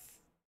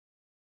path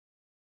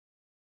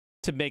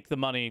to make the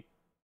money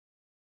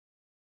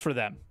for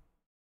them.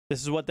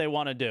 This is what they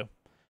want to do.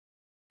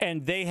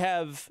 And they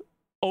have,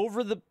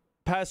 over the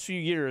past few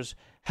years,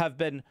 have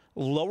been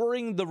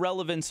lowering the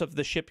relevance of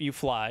the ship you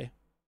fly,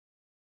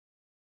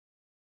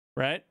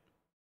 right?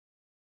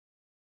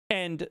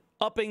 And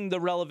upping the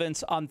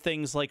relevance on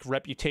things like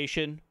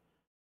reputation,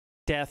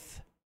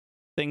 death,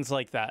 things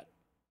like that.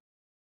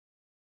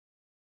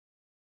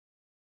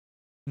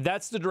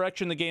 That's the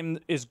direction the game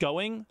is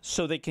going,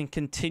 so they can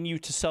continue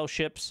to sell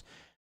ships,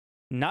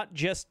 not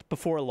just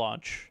before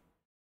launch,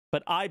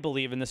 but I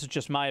believe, and this is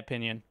just my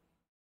opinion,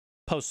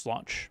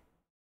 post-launch.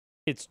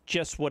 It's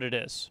just what it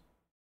is,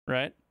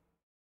 right?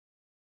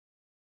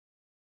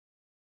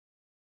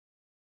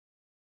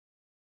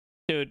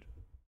 Dude,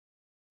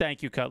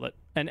 thank you, Cutlet.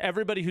 And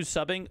everybody who's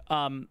subbing,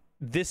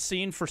 this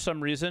scene, for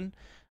some reason,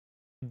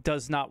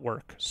 does not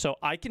work. So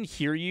I can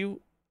hear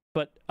you,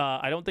 but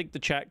I don't think the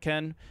chat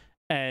can.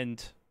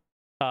 And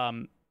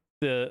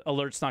the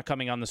alert's not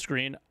coming on the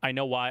screen. I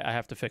know why. I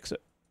have to fix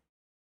it.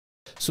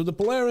 So the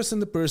Polaris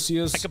and the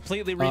Perseus, I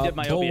completely redid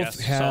my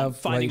OBS, so I'm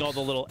finding all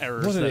the little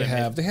errors. What do that they I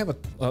have? made. They have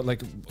a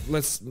like.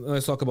 Let's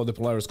talk about the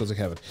Polaris because they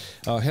have it.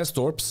 Has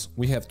torps.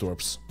 We have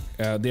torps.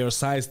 They are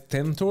size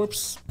 10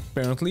 torps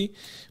apparently,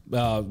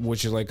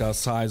 which is like a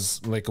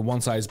size, like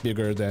one size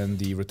bigger than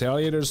the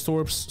Retaliator's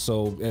torps.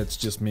 So it's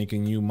just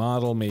making new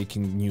model,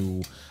 making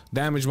new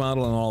damage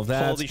model, and all of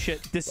that. Holy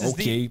shit! This is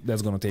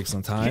that's gonna take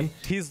some time.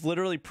 He's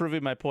literally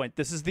proving my point.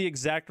 This is the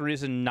exact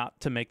reason not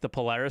to make the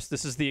Polaris.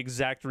 This is the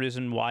exact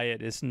reason why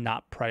it is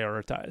not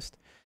prioritized.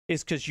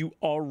 Is because you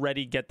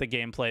already get the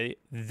gameplay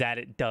that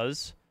it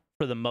does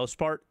for the most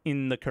part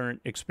in the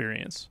current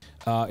experience.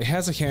 It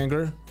has a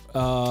hangar.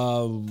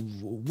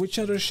 Which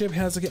other ship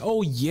has a?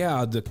 Oh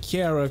yeah, the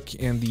Carrack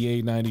and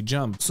the A90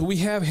 Jump. So we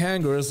have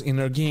hangars in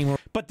our game.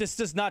 But this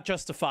does not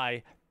justify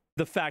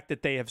the fact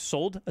that they have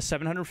sold a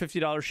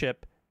 $750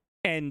 ship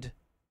and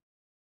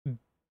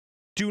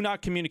do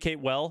not communicate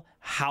well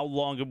how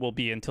long it will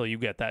be until you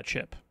get that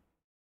ship.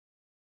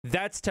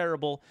 That's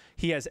terrible.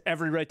 He has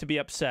every right to be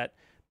upset,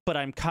 but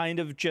I'm kind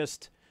of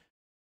just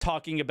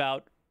talking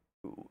about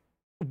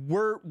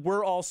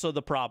we're also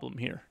the problem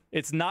here.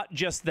 It's not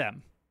just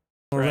them.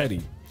 Already.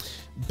 Right?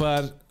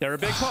 But they're a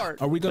big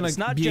part. Are we going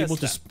to be able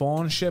to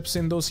spawn ships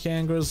in those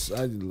hangars?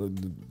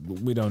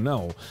 We don't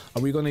know.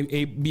 Are we going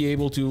to be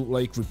able to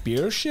like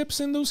repair ships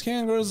in those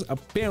hangars?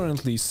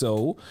 Apparently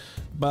so,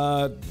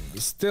 but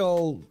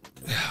still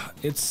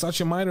it's such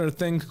a minor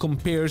thing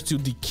compared to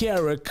the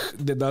Carrack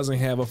that doesn't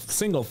have a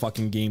single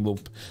fucking game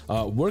loop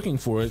working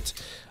for it.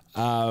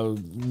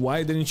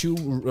 Why didn't you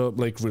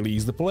like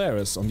release the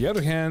Polaris? On the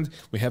other hand,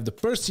 we have the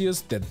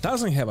Perseus that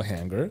doesn't have a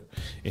hangar.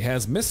 It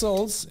has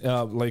missiles,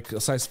 like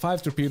size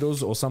 5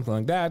 torpedoes or something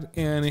like that,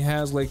 and it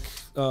has like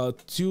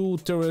 2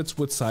 turrets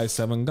with size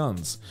 7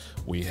 guns.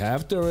 We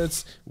have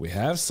turrets, we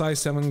have size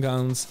 7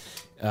 guns,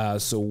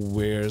 so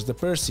where's the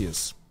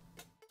Perseus?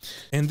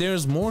 And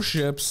there's more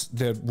ships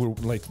that were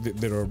like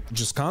that are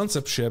just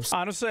concept ships.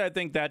 Honestly, I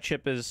think that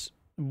ship is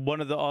one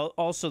of the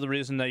also the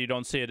reason that you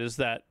don't see it is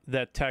that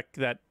tech,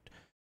 that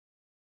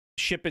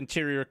ship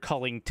interior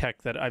culling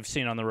tech that I've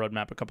seen on the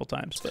roadmap a couple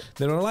times. But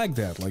they are like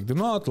that, like the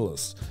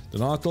Nautilus. The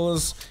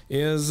Nautilus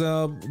is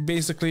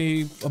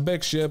basically a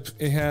big ship.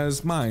 It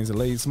has mines, it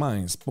lays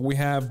mines, but we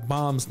have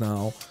bombs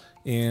now.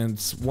 And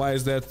why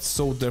is that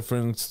so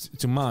different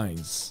to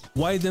mines?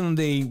 Why didn't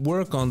they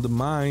work on the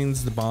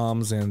mines, the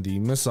bombs, and the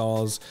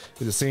missiles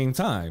at the same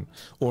time?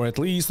 Or at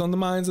least on the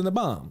mines and the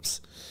bombs?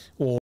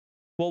 Or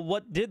well,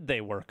 what did they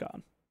work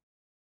on?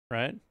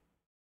 Right?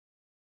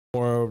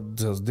 Or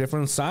the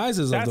different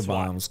sizes of the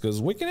bombs,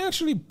 because we can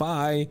actually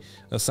buy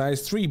a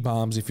size 3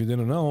 bombs. If you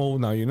didn't know,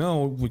 now you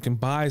know. We can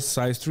buy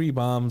size 3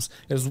 bombs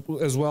as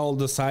well,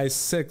 the size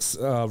 6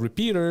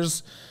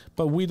 repeaters,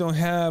 but we don't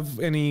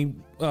have any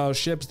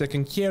ships that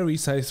can carry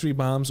size 3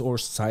 bombs or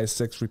size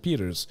 6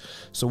 repeaters.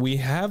 So we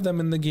have them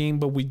in the game,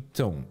 but we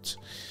don't.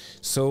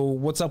 So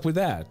what's up with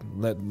that?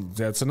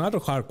 That's another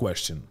hard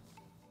question.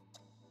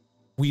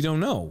 We don't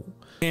know.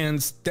 And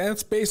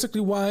that's basically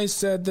why I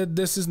said that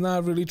this is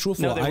not really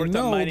truthful. No, I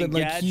know that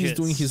like gadgets. he's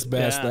doing his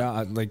best.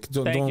 Yeah. Like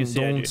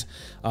don't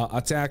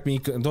attack me.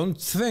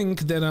 Don't think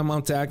that I'm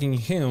attacking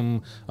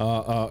him.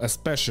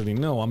 Especially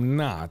no, I'm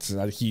not.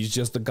 He's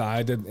just the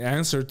guy that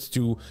answered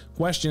to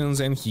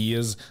questions, and he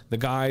is the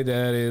guy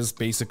that is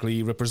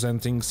basically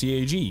representing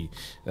CAG.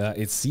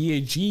 It's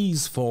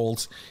CAG's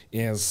fault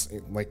as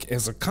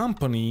a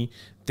company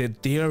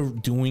that they're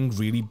doing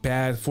really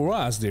bad for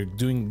us. They're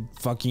doing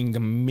fucking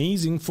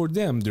amazing for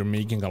them. They're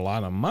making a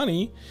lot of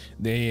money.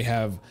 They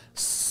have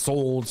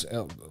sold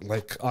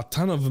like a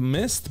ton of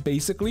mist,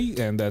 basically,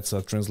 and that's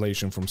a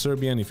translation from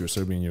Serbian. If you're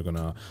Serbian, you're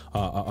gonna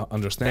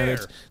understand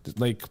it.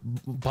 Like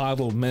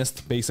bottled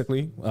mist,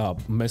 basically,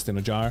 mist in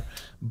a jar.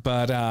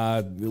 But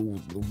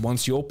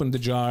once you open the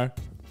jar,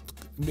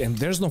 and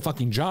there's no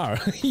fucking jar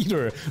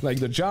either. Like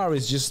the jar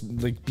is just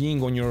like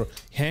being on your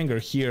hanger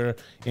here,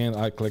 and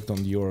I clicked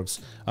on the orgs.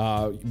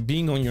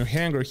 Being on your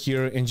hanger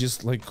here and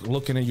just like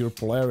looking at your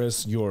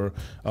Polaris, your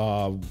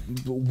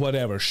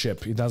whatever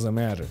ship, it doesn't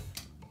matter.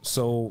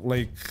 So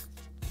like,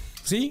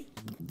 see?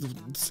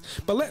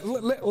 But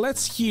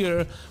let's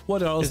hear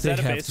what else they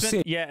have to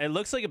say. Yeah, it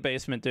looks like a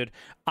basement, dude.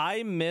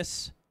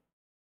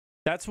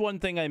 That's one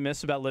thing I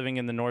miss about living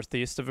in the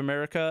Northeast of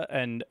America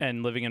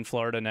and living in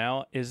Florida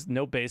now is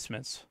no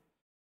basements.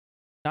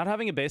 Not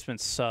having a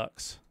basement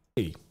sucks.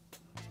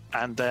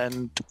 And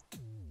then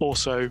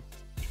also,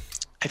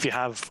 if you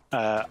have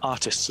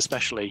artists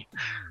especially,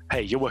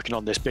 hey, you're working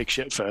on this big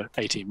ship for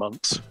 18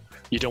 months.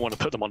 You don't want to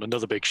put them on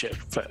another big ship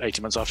for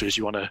 18 months afterwards.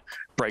 You want to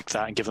break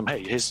that and give them,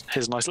 hey, here's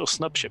a nice little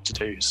snub ship to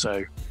do.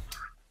 So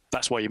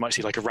that's why you might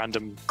see like a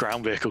random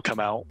ground vehicle come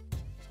out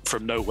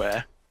from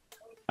nowhere.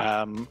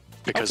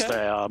 Because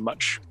they are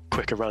much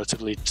quicker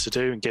relatively to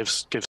do, and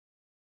gives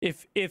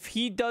if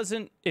he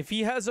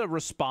has a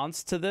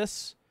response to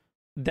this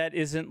that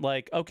isn't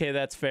like, okay,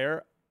 that's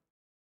fair,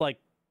 like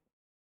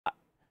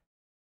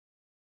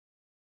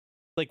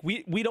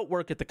we don't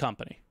work at the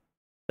company,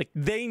 like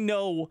they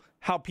know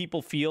how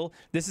people feel.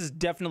 This is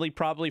definitely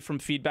probably from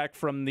feedback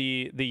from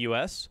the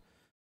US,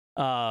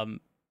 or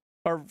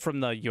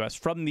from the US,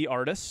 from the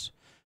artists.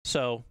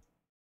 So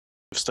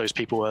those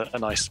people a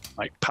nice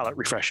like palette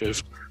refresh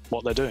of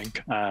what they're doing.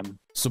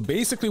 So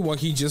basically what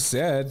he just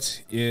said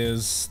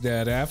is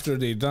that after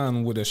they're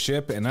done with a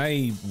ship, and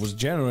I was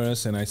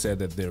generous and I said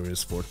that there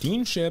is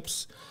 14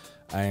 ships,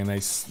 and I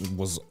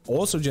was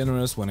also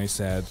generous when I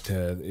said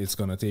it's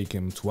gonna take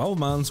him 12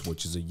 months,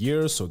 which is a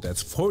year, so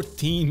that's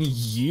 14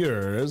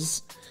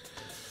 years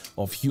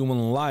of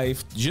human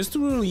life just to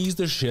release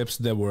the ships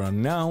that were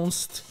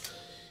announced.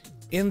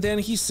 And then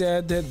he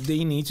said that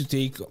they need to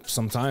take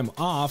some time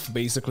off,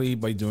 basically,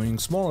 by doing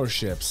smaller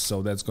ships.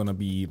 So that's gonna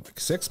be like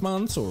 6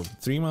 months or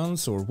 3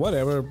 months or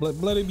whatever.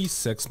 Let it be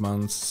 6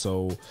 months.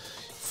 So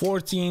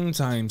 14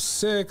 times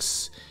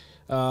 6,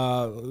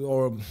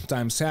 or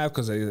times half,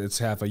 because it's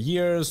half a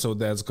year. So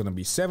that's gonna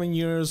be 7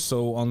 years.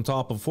 So on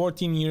top of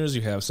 14 years,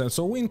 you have 7.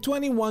 So in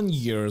 21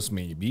 years,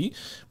 maybe,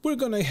 we're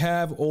gonna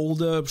have all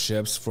the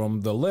ships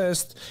from the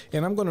list.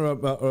 And I'm gonna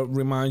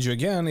remind you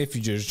again, if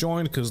you just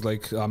joined, because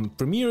like I'm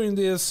premiering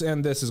this,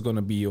 and this is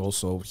gonna be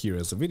also here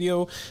as a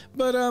video.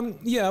 But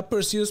yeah,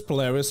 Perseus,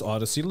 Polaris,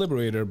 Odyssey,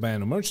 Liberator,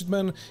 Banner,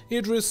 Merchantman,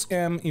 Idris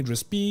M,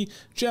 Idris P,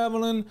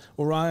 Javelin,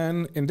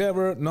 Orion,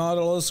 Endeavor,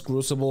 Nautilus,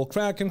 Crucible,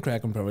 Kraken,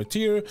 Kraken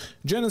Privateer,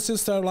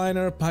 Genesis,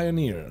 Starliner,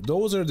 Pioneer.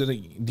 Those are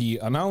the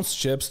announced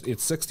ships.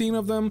 It's 16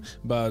 of them,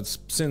 but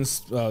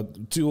since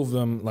 2 of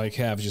them like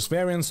have just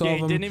variants of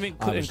them, didn't even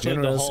I was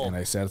generous and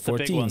I said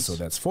 14. So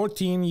that's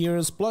 14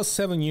 years plus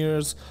 7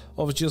 years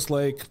of just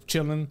like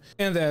chilling,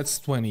 and that's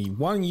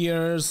 21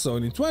 years. So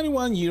in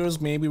 21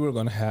 years, maybe we're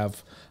gonna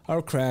have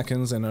our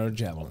Krakens and our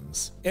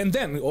Javelins. And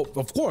then,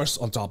 of course,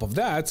 on top of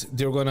that,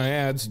 they're gonna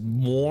add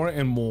more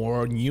and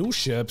more new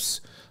ships,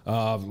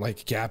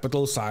 like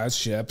capital size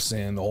ships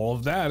and all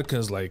of that,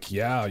 because like,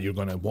 yeah, you're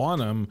gonna want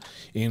them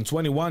in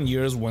 21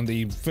 years when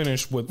they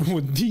finish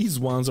with these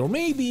ones, or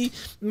maybe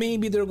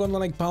they're gonna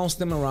like bounce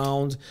them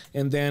around.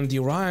 And then the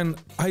Orion,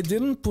 I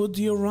didn't put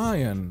the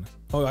Orion.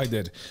 Oh, I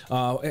did.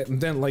 And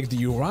then like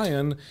the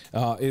Orion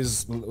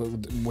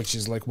which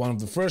is like one of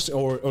the first,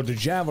 or the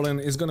Javelin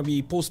is gonna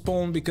be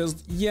postponed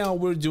because yeah,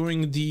 we're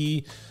doing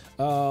the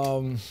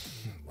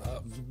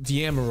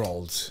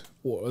Emerald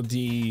or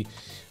the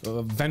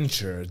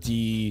Venture,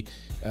 the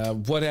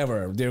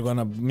whatever. They're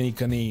gonna make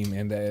a name,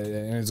 and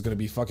it's gonna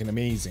be fucking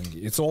amazing.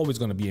 It's always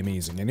gonna be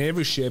amazing. And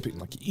every ship,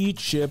 like each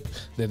ship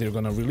that they're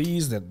gonna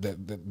release,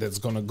 that's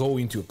gonna go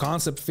into a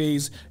concept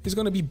phase, is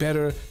gonna be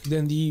better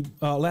than the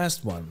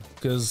last one.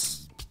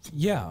 Because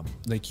yeah,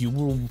 like you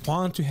will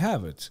want to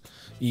have it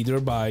either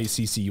by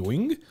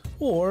CCUing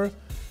or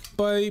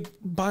by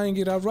buying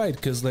it outright,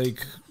 because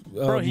like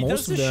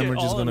most of them are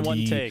just gonna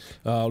be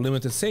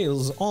limited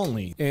sales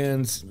only.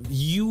 And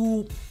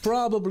you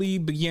probably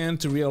began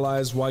to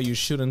realize why you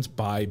shouldn't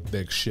buy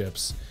big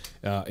ships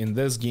in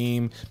this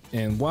game,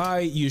 and why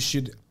you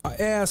should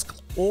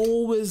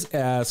always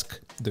ask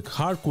the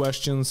hard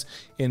questions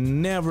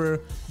and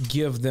never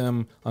give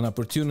them an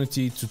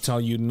opportunity to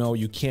tell you no,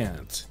 you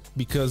can't.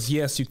 Because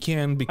yes, you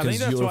can, because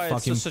you're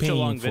fucking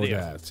paying for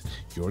that.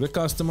 You're the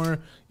customer,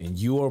 and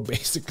you are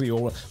basically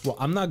well,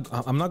 I'm not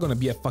gonna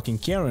be a fucking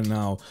Karen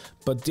now,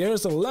 but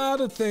there's a lot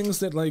of things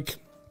that like,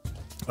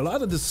 a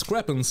lot of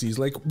discrepancies.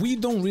 Like, we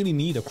don't really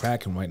need a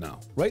Kraken right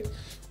now, right?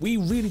 We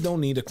really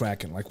don't need a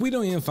Kraken. Like, we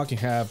don't even fucking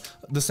have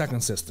the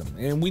second system,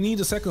 and we need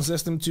the second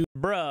system to.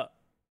 Bruh,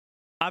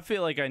 I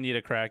feel like I need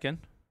a Kraken.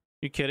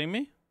 You kidding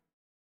me?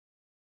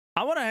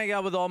 I want to hang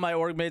out with all my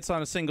org mates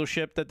on a single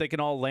ship that they can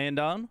all land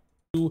on.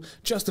 To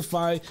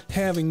justify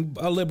having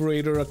a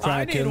Liberator, a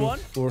Kraken,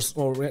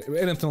 or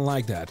anything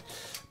like that.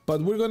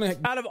 But we're gonna,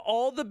 out of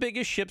all the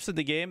biggest ships in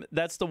the game,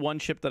 that's the one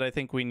ship that I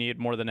think we need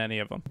more than any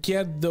of them.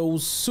 Get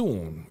those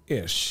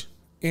soon-ish,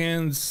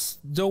 and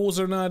those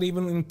are not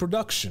even in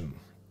production,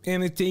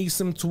 and it takes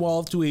them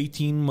 12 to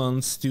 18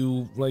 months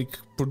to like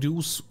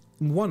produce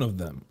one of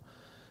them.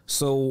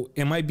 So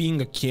am I being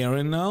a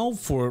Karen now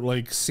for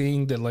like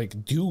saying that,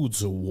 like,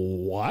 dudes,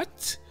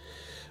 what?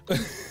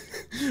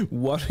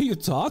 What are you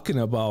talking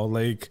about?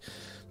 Like,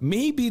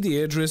 maybe the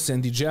Idris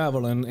and the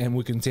Javelin, and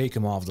we can take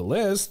him off the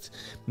list.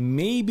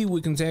 Maybe we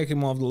can take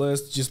him off the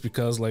list just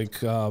because, like,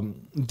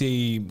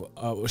 they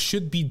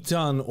should be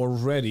done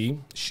already.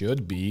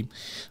 Should be,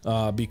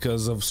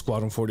 because of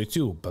Squadron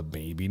 42, but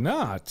maybe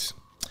not.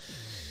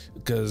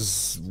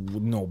 Because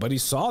nobody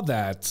saw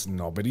that.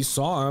 Nobody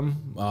saw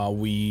him.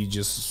 We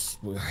just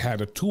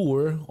had a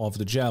tour of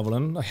the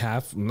Javelin,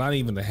 not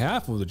even the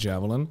half of the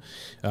Javelin.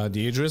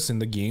 The Idris in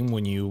the game,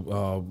 when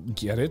you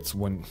get it,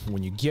 when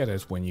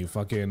you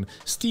fucking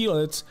steal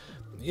it,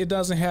 it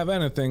doesn't have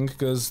anything,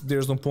 because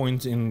there's no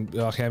point in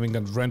having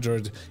a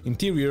rendered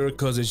interior,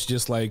 because it's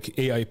just like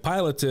AI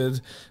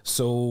piloted.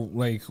 So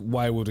like,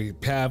 why would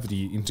it have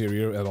the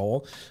interior at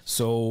all?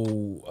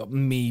 So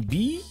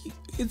maybe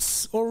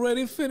it's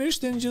already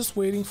finished and just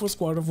waiting for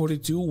Squadron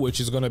 42,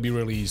 which is gonna be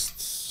released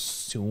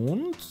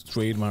soon,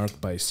 trademarked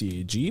by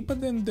CAG,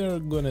 but then they're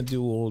gonna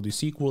do all the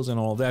sequels and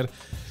all that.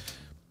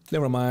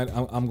 Never mind,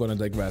 I'm gonna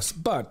digress.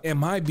 But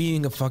am I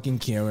being a fucking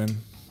Karen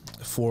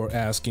for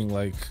asking,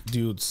 like,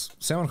 dudes,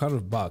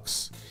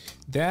 $700?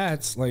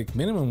 That's like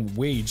minimum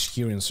wage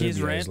here in Serbia.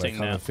 He's ranting is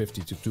like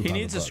 150 now. to 200. He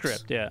needs bucks. A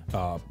script, yeah.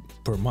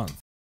 per month.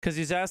 Because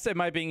he's asked,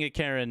 am I being a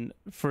Karen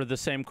for the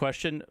same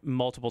question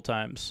multiple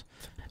times?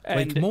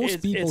 Like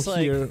most people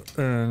here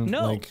earn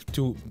like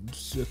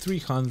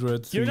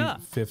 300, You're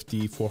not.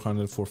 350,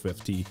 400,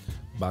 450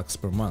 bucks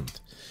per month.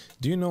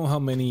 Do you know how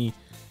many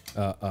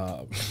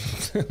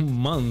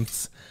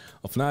months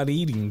of not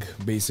eating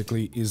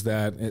basically is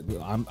that?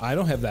 I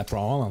don't have that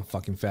problem. I'm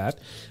fucking fat.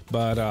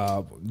 But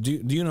do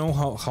you know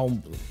how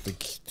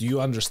like, do you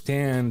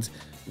understand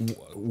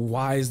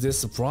why is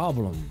this a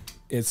problem?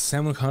 It's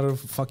 700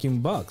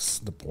 fucking bucks.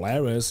 The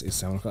Polaris is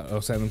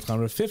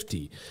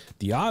 750.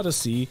 The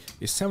Odyssey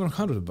is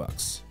 700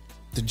 bucks.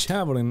 The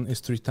Javelin is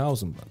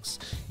 3,000 bucks.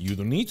 You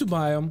don't need to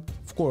buy them,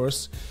 of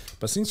course,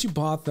 but since you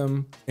bought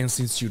them and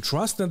since you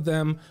trusted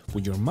them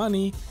with your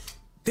money,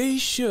 they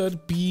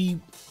should be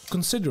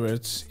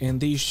considerate and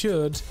they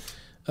should.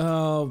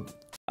 I'm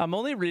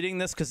only reading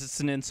this because it's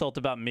an insult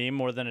about me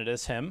more than it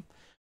is him.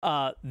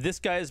 This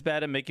guy is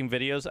bad at making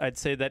videos. I'd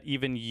say that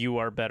even you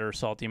are better,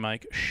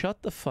 SaltEMike.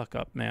 Shut the fuck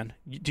up, man.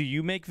 Do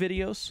you make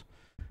videos?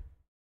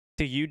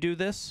 Do you do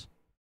this?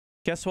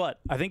 Guess what?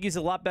 I think he's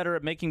a lot better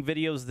at making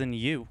videos than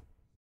you.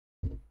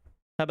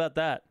 How about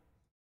that?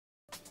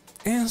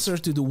 Answer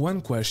to the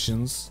one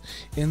questions,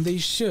 and they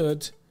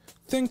should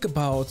think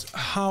about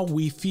how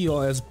we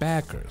feel as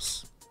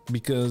backers,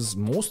 because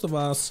most of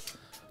us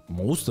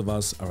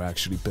are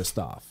actually pissed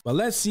off. But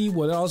let's see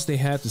what else they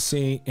had to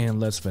say, and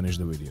let's finish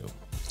the video.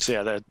 So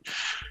yeah,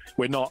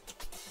 we're not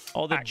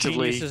all the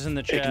actively geniuses in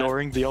the chat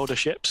ignoring the older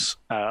ships.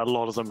 A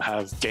lot of them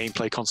have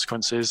gameplay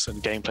consequences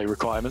and gameplay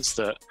requirements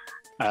that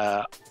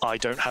I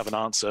don't have an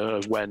answer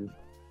of when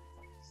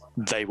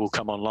they will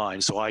come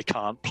online, so I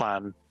can't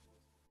plan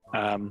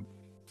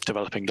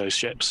developing those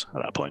ships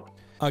at that point.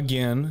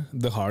 Again,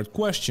 the hard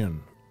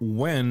question.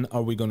 When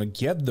are we gonna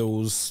get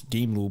those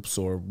game loops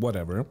or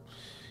whatever?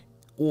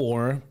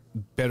 Or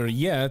better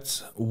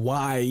yet,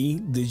 why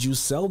did you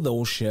sell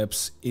those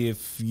ships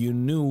if you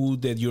knew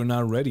that you're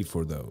not ready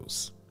for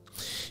those?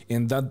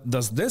 And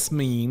does this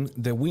mean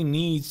that we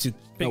need to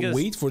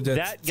wait for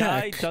that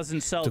guy tech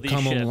doesn't sell to these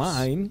come ships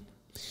online?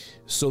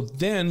 So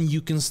then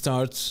you can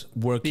start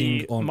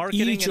working on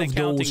each of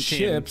those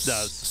ships.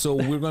 So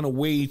we're gonna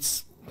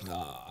wait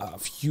a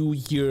few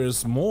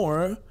years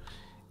more,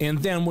 and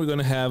then we're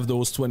gonna have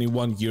those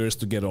 21 years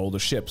to get all the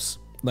ships.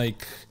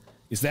 Like,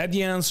 is that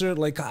the answer?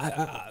 Like,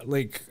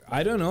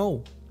 I don't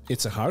know.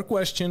 It's a hard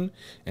question,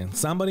 and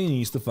somebody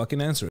needs to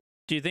fucking answer it.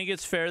 Do you think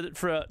it's fair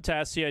to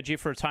ask CIG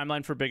for a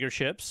timeline for bigger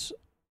ships?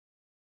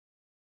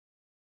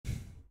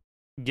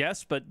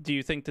 Yes, but do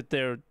you think that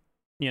they're,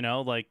 you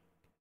know, like,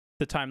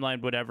 the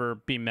timeline would ever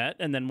be met?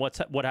 And then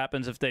what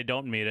happens if they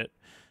don't meet it?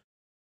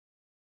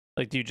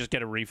 Like, do you just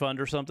get a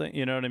refund or something?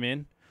 You know what I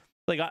mean?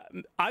 Like,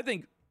 I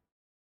think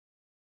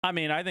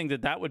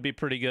that would be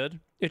pretty good.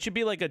 It should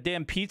be like a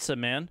damn pizza,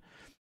 man.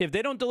 If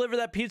they don't deliver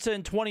that pizza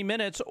in 20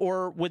 minutes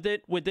or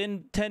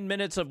within 10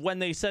 minutes of when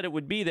they said it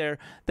would be there,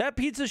 that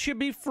pizza should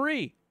be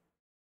free.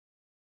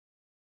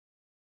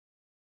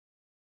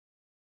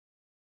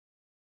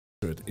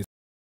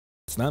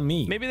 It's not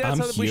me. Maybe that's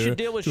how we should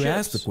deal with ships. ships. To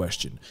ask the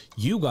question.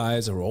 You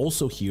guys are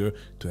also here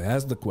to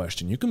ask the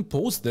question. You can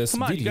post this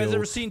video. Come on, you guys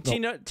ever seen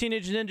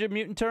Teenage Ninja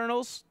Mutant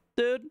Turtles,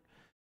 dude?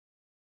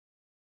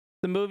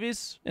 The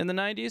movies in the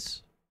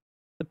 90s?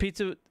 The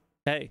pizza,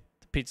 hey,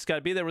 the pizza's got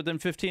to be there within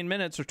 15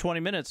 minutes or 20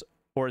 minutes,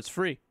 or it's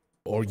free.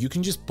 Or you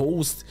can just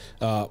post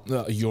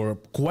your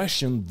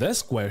question,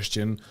 this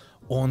question,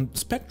 on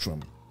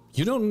Spectrum.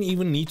 You don't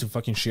even need to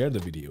fucking share the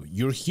video.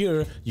 You're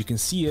here, you can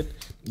see it,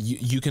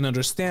 you can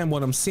understand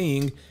what I'm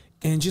saying,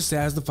 and just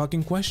ask the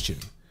fucking question.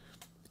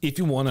 If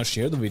you want to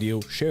share the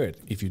video, share it.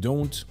 If you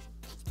don't.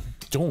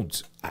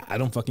 I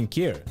don't fucking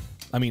care.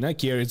 I mean, I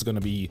care it's gonna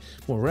be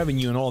more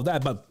revenue and all of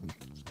that, but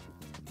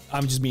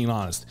I'm just being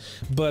honest.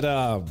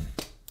 But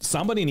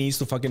somebody needs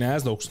to fucking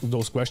ask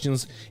those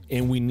questions,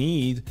 and we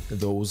need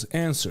those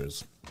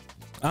answers.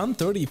 I'm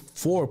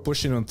 34,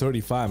 pushing on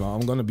 35.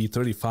 I'm gonna be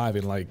 35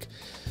 in like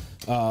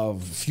a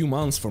few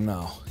months from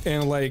now,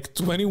 and like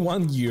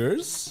 21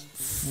 years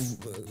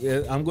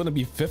I'm gonna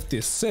be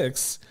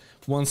 56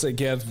 once I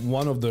get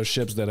one of the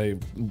ships that I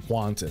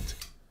wanted.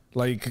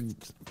 Like,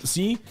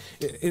 see,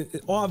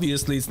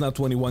 obviously it's not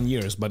 21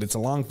 years, but it's a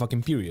long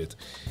fucking period,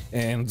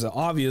 and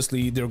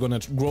obviously they're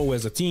gonna grow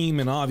as a team,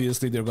 and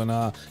obviously they're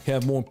gonna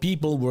have more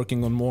people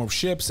working on more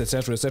ships,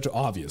 etc., etc.,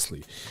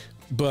 obviously.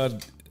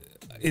 But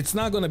it's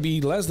not gonna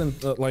be less than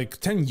like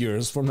 10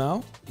 years from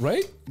now,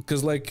 right?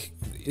 Because like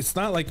it's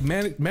not like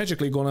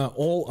magically gonna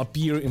all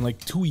appear in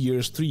like 2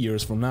 years, 3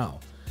 years from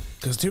now,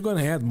 because they're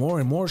gonna add more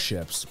and more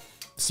ships.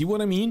 See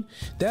what I mean?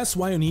 That's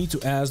why you need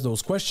to ask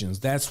those questions.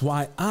 That's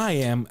why I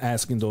am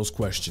asking those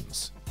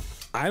questions.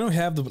 I don't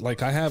have the,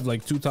 like, I have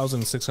like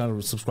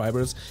 2,600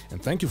 subscribers,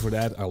 and thank you for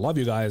that. I love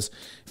you guys,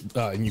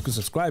 and you can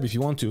subscribe if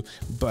you want to,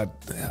 but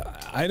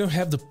I don't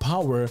have the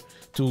power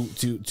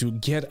to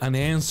get an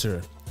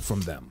answer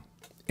from them.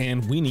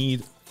 And we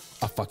need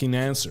a fucking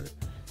answer,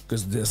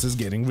 because this is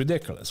getting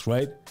ridiculous,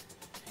 right?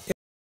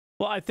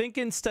 Well, I think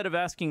instead of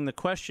asking the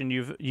question,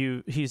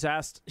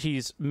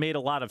 he's made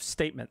a lot of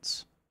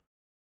statements.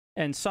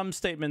 and some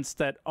statements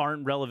that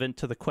aren't relevant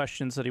to the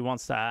questions that he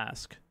wants to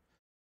ask.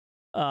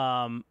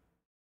 But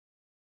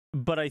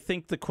I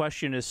think the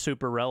question is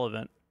super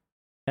relevant,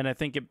 and I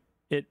think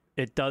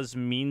it does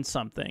mean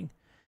something.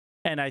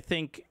 And I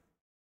think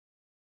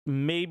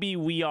maybe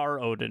we are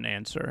owed an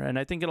answer. And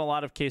I think in a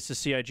lot of cases,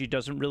 CIG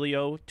doesn't really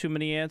owe too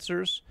many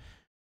answers.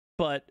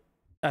 But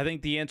I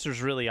think the answer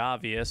is really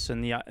obvious,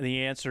 and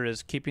the answer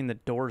is keeping the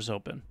doors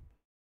open.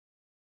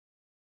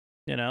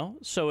 You know?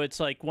 So it's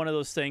like one of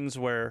those things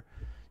where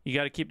you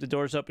got to keep the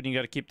doors open, you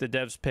got to keep the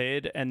devs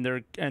paid, and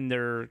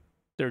they're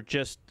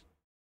just...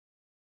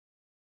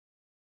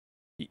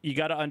 You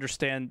got to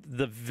understand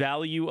the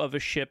value of a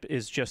ship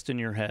is just in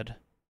your head.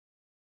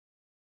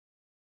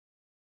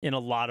 In a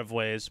lot of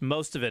ways.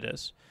 Most of it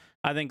is.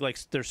 I think like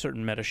there's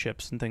certain meta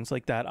ships and things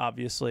like that,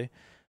 obviously.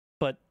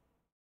 But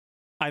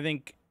I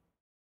think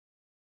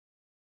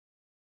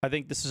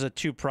this is a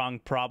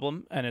two-pronged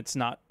problem, and it's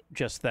not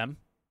just them.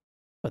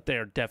 But they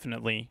are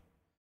definitely...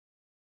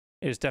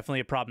 It is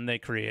definitely a problem they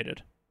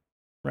created.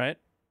 Right?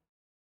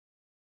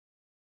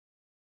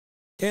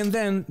 And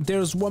then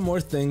there's one more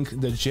thing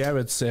that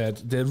Jared said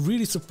that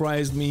really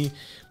surprised me,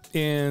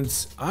 and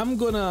I'm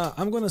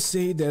gonna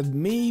say that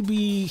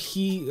maybe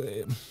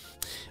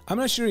I'm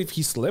not sure if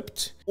he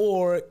slipped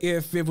or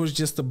if it was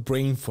just a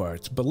brain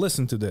fart. But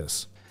listen to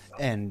this.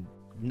 And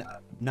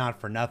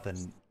not for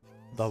nothing,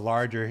 the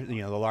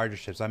larger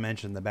ships. I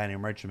mentioned the Banner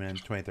Merchantman in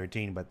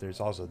 2013, but there's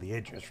also the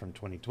Idris from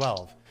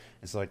 2012.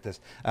 It's like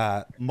this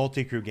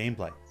multi-crew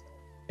gameplay.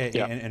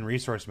 And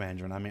resource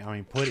management. I mean,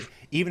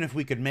 even if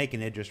we could make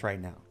an Idris right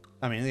now,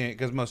 I mean,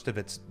 because most of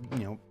it's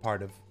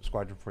part of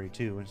Squadron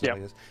 42 and stuff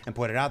like this, and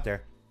put it out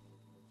there,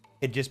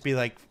 it'd just be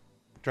like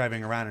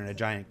driving around in a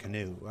giant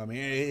canoe. I mean,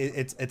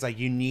 it's like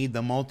you need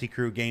the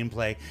multi-crew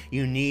gameplay,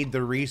 you need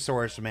the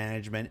resource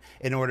management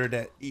in order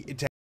to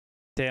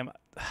Damn,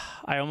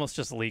 I almost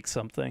just leaked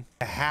something.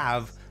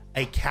 Have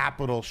a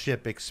capital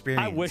ship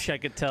experience. I wish I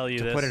could tell you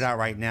to this. Put it out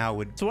right now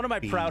would. It's one of my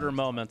prouder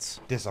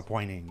moments.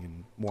 Disappointing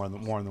in more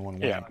than one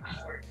way. Yeah.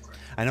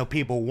 I know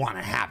people want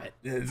to have it.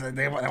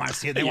 They want to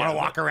see it. They want to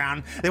walk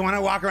around. They want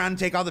to walk around and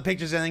take all the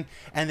pictures and everything.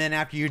 And then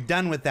after you're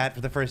done with that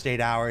for the first 8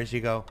 hours, you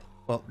go,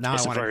 well, now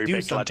I want to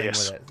do something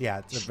with it. Yeah,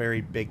 it's a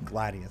very big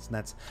gladius, and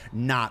that's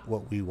not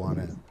what we want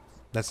to.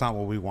 That's not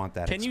what we want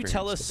that. Can you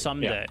tell us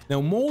someday? Yeah.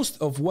 Now,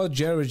 most of what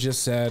Jared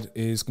just said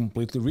is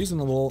completely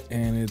reasonable,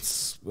 and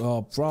it's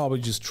probably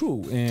just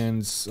true, and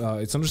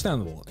it's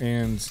understandable.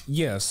 And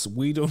yes,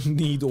 we don't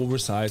need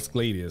oversized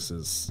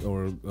gladiuses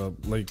or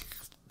like.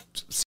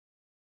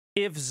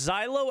 If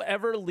Xylo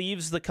ever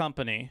leaves the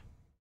company,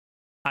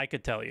 I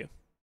could tell you.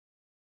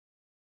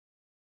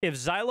 If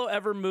Xylo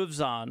ever moves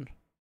on,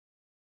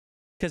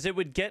 because it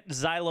would get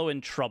Xylo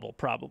in trouble,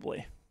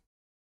 probably.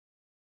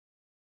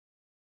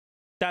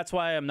 That's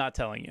why I'm not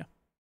telling you.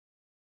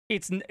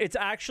 It's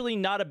actually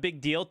not a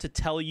big deal to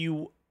tell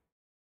you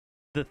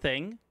the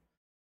thing,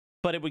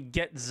 but it would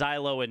get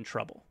Xylo in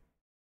trouble.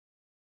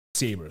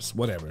 Sabers,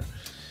 whatever.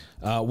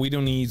 We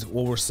don't need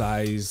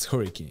oversized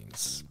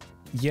hurricanes.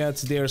 Yet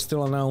they are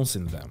still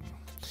announcing them.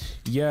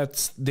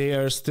 Yet they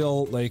are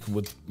still like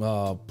with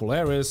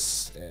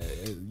Polaris.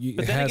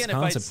 It has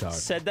concept art,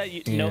 said that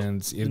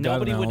and it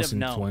got announced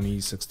in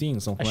 2016,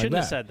 something like that. I shouldn't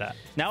have said that.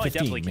 Now 15, I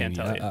definitely can't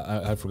tell you.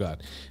 I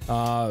forgot.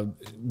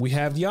 We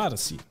have the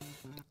Odyssey.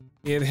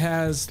 It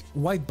has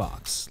white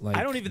box. Like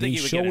I don't even think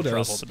you would get in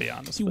trouble, to be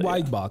honest. The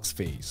white box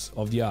phase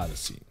of the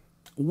Odyssey.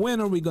 When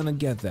are we gonna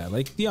get that?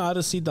 Like the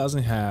Odyssey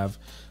doesn't have.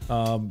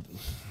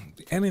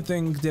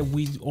 Anything that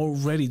we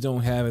already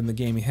don't have in the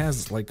game. It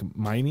has like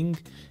mining,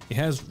 it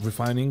has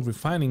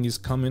refining is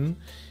coming,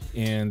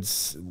 and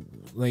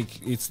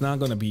like it's not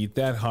gonna be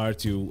that hard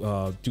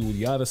to do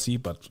the Odyssey,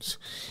 but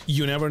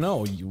you never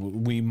know.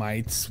 We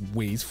might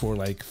wait for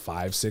like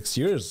 5-6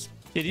 years.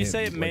 Did you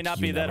say it may not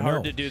be that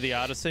hard to do the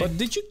Odyssey? But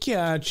did you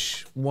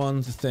catch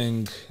one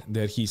thing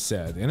that he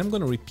said? And I'm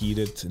going to repeat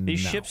it now. These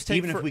ships take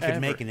Even if we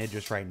could make an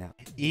Idris right now.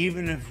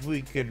 Even if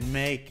we could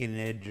make an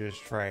Idris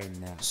right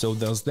now. So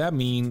does that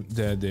mean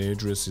that the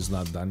Idris is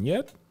not done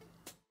yet?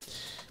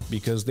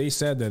 Because they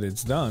said that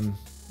it's done,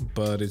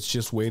 but it's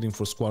just waiting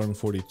for Squadron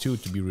 42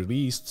 to be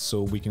released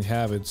so we can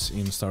have it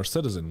in Star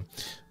Citizen.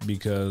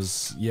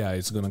 Because, yeah,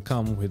 it's going to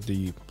come with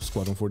the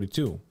Squadron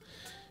 42.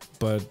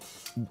 But...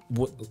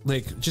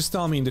 like, just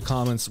tell me in the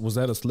comments, was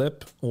that a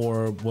slip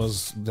or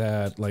was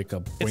that like a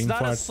brain fart? It's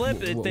not a slip.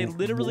 They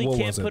literally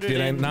can't put it in.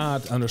 Did I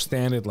not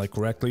understand it like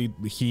correctly?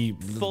 He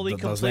fully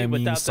does complete that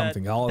mean without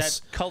something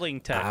else? That culling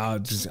tech.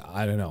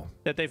 I don't know.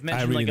 That they've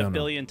mentioned like a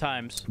billion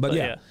times. But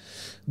yeah.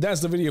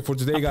 That's the video for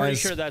today, guys. I'm pretty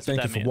sure that's thank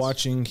what you that for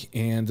watching,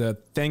 and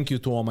thank you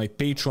to all my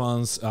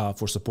patrons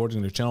for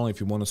supporting the channel.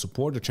 If you want to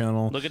support the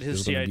channel, look at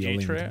his there's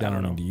CIG tray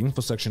down in the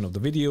info section of the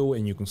video,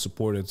 and you can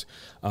support it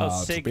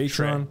through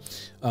Patreon.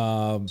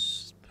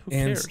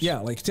 And yeah,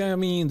 like tell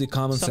me in the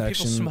comment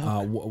section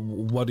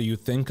what do you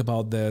think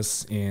about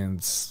this, and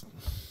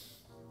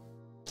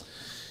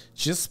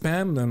just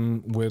spam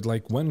them with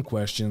like when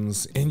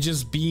questions, and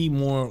just be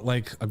more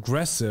like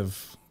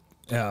aggressive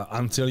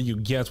until you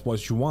get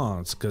what you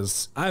want,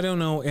 because I don't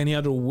know any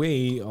other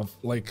way of,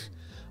 like,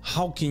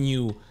 how can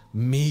you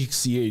make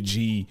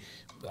CIG,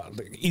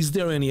 is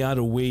there any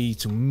other way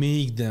to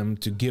make them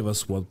to give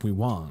us what we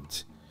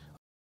want?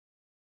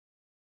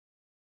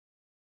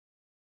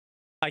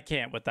 I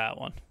can't with that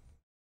one.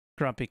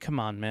 Grumpy, come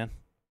on, man.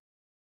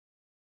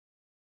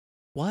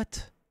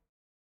 What?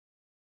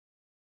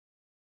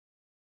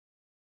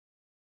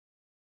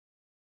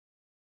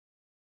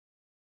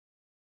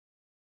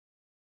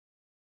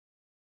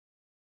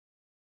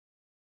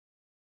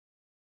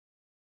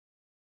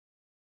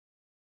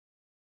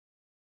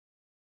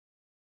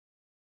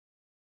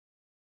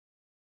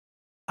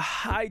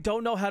 I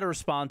don't know how to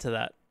respond to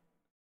that.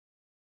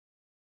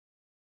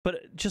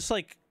 But just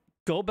like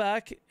go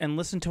back and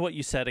listen to what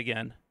you said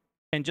again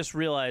and just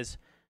realize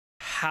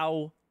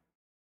how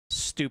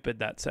stupid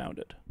that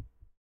sounded.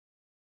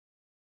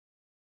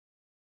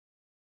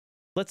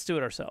 Let's do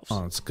it ourselves.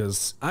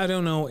 Because I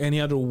don't know any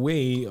other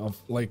way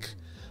of, like,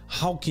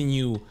 how can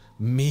you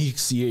make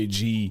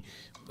CIG,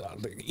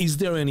 is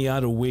there any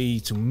other way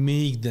to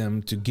make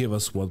them to give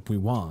us what we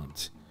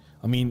want?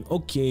 I mean,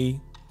 okay,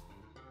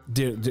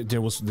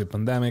 there was the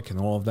pandemic and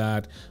all of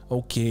that.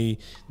 Okay,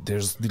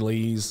 there's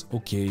delays.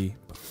 Okay,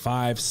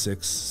 5,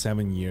 6,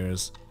 7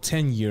 years,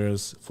 10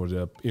 years for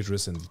the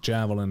Idris and the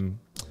Javelin.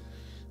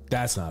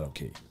 That's not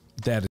okay.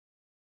 That is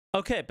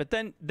okay, but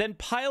then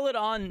pile it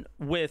on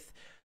with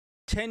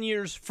 10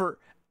 years for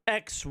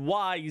X,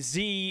 Y,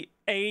 Z,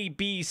 A,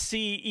 B,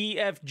 C, E,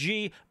 F,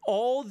 G,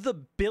 all the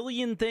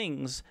billion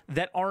things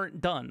that aren't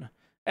done.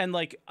 And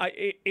like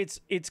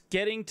it's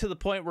getting to the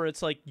point where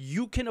it's like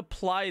you can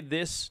apply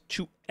this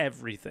to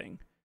everything.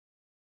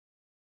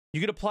 You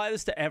can apply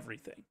this to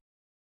everything.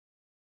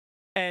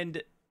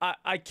 And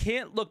I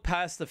can't look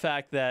past the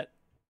fact that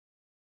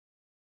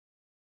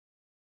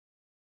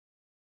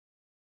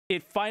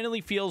it finally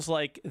feels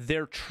like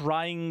they're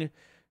trying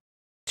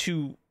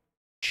to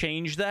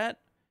change that.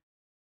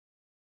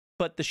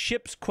 But the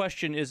ship's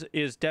question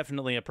is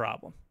definitely a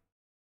problem,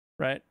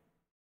 right?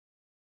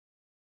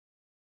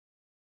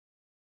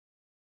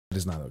 It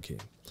is not okay.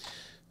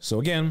 So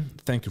again,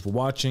 thank you for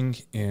watching,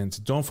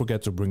 and don't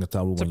forget to bring a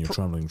towel when you're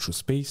traveling through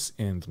space,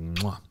 and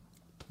mwah,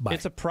 bye.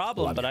 It's a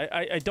problem, but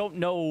I don't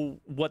know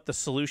what the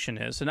solution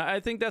is. And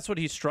I think that's what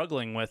he's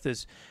struggling with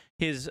is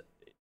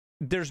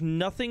there's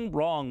nothing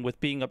wrong with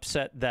being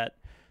upset that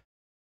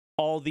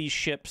all these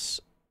ships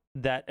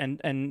that,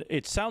 and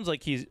it sounds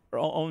like he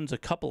owns a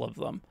couple of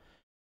them,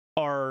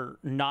 are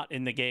not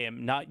in the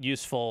game, not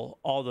useful,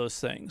 all those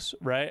things,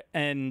 right?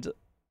 And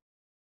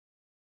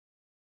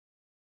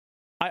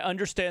I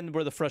understand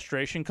where the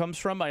frustration comes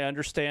from. I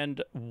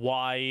understand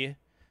why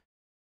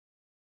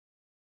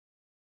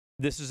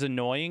this is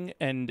annoying,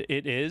 and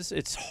it is.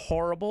 It's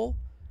horrible.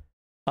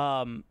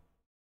 But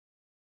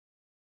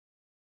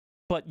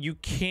you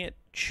can't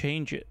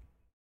change it.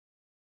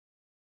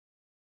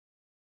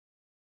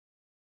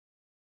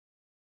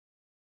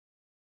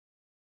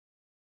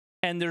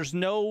 And there's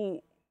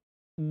no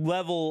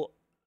level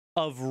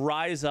of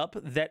rise up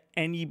that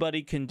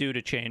anybody can do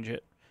to change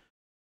it.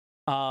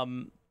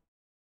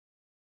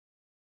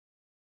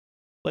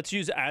 Let's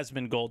use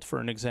Asmongold for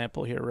an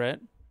example here, right?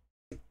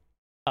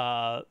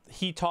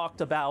 He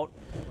talked about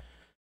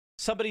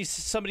somebody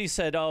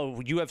said,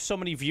 "Oh, you have so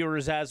many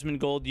viewers,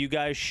 Asmongold. You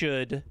guys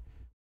should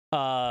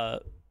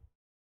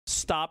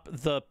stop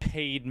the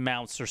paid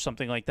mounts or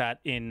something like that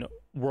in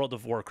World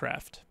of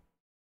Warcraft."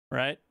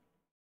 Right?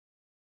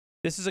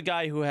 This is a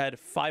guy who had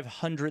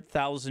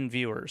 500,000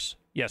 viewers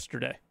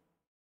yesterday.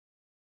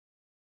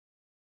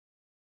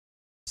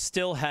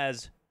 Still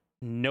has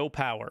no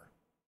power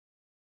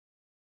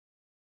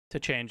to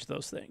change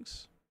those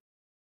things.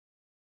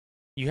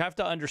 You have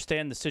to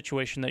understand the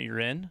situation that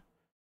you're in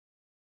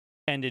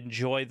and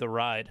enjoy the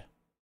ride.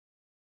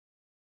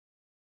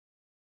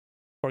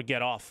 Or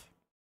get off.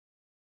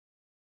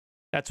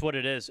 That's what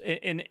it is.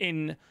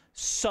 In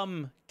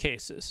some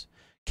cases.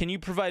 Can you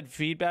provide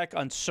feedback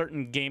on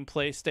certain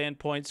gameplay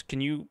standpoints? Can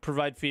you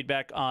provide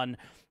feedback on,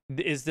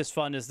 is this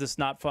fun? Is this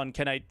not fun?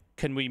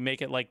 Can we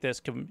make it like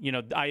this?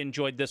 I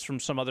enjoyed this from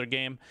some other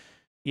game.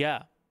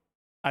 Yeah.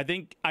 I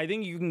think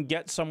you can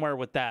get somewhere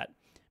with that.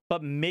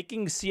 But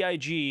making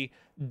CIG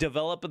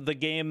develop the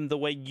game the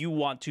way you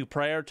want to,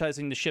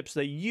 prioritizing the ships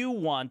that you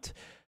want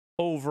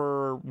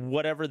over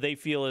whatever they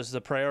feel is the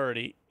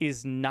priority,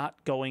 is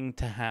not going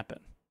to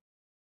happen.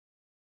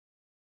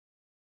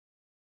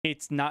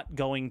 It's not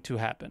going to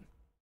happen.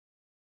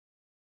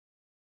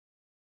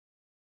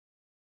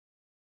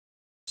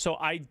 So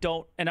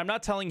and I'm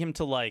not telling him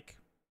to like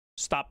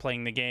stop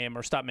playing the game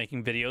or stop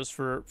making videos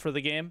for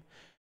the game,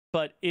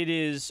 but it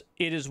is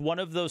one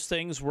of those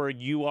things where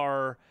you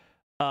are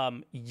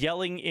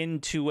yelling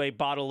into a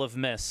bottle of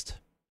mist.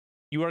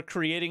 You are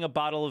creating a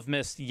bottle of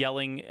mist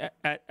yelling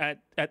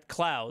at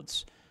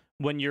clouds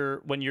when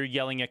you're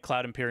yelling at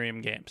Cloud Imperium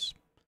Games.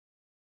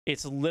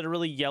 It's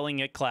literally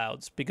yelling at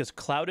clouds because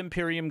Cloud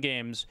Imperium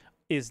Games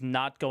is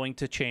not going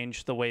to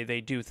change the way they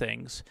do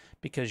things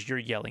because you're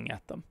yelling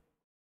at them,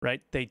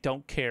 right? They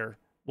don't care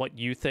what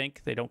you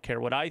think. They don't care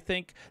what I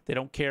think. They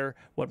don't care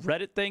what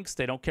Reddit thinks.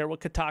 They don't care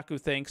what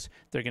Kotaku thinks.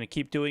 They're going to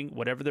keep doing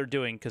whatever they're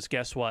doing because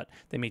guess what?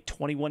 They made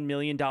 $21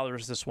 million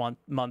this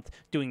month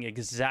doing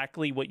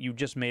exactly what you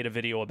just made a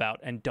video about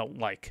and don't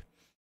like.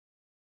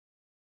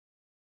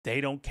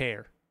 They don't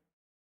care.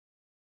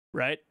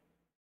 Right?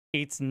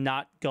 It's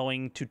not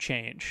going to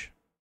change.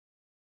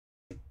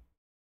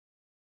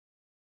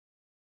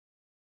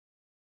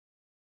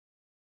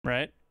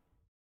 Right?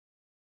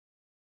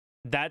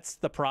 That's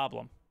the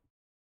problem.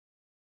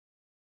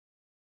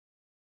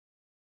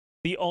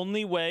 The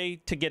only way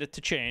to get it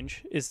to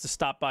change is to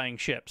stop buying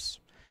ships.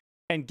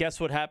 And guess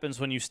what happens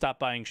when you stop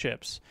buying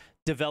ships?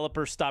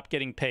 Developers stop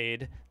getting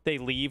paid, they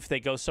leave, they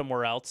go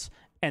somewhere else,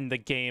 and the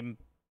game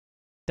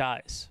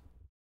dies.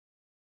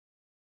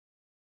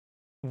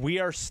 We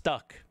are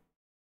stuck.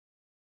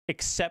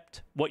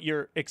 Accept what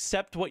you're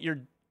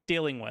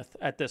dealing with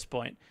at this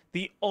point.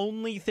 The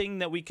only thing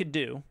that we could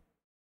do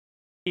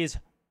is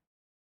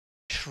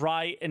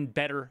try and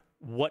better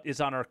what is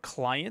on our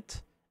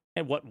client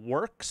and what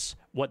works,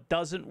 what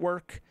doesn't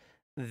work.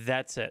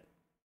 That's it.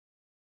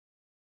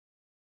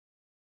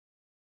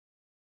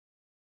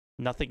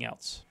 Nothing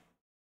else.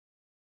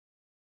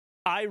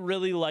 I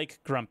really like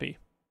Grumpy.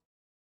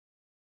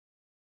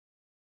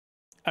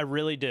 I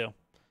really do.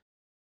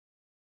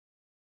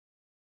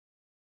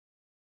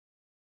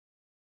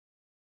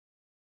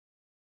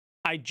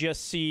 I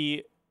just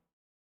see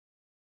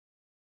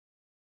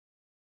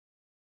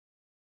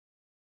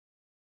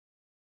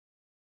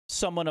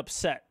someone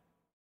upset.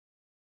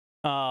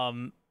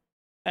 And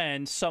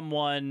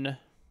someone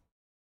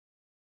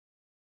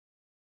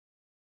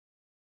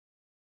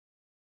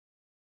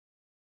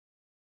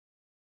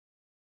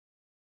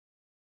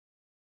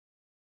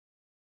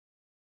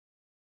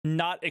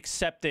not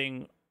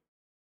accepting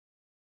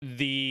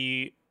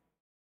the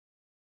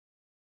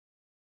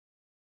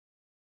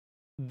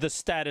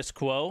status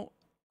quo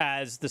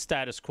as the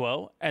status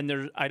quo,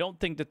 and I don't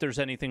think that there's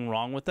anything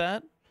wrong with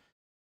that.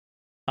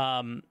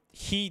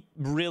 He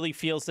really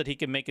feels that he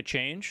can make a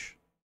change,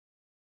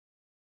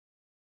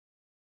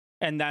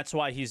 and that's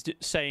why he's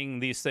saying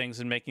these things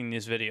and making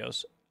these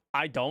videos.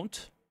 I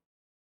don't,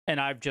 and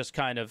I've just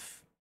kind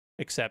of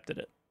accepted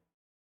it.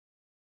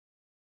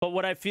 But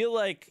what I feel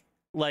like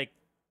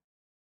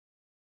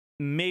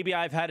maybe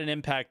I've had an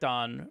impact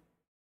on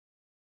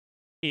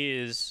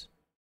is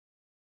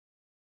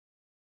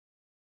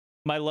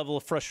my level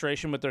of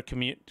frustration with their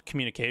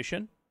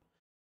communication.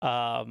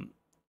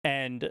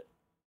 And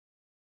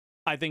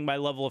I think my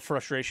level of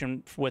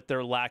frustration with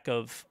their lack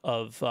of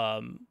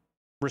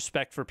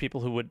respect for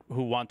people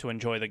who want to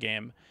enjoy the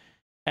game.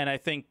 And I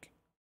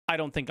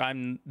don't think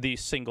I'm the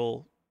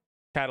single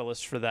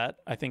catalyst for that.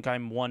 I think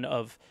I'm one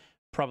of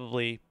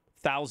probably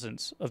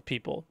thousands of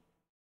people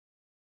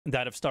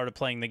that have started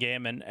playing the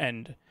game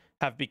and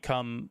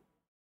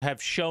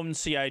have shown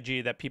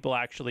CIG that people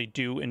actually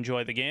do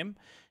enjoy the game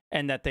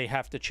and that they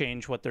have to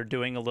change what they're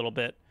doing a little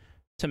bit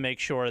to make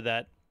sure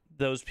that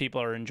those people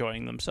are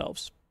enjoying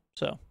themselves.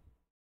 So,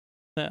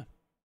 yeah.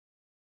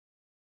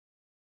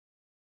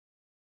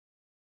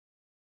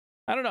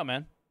 I don't know,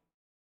 man.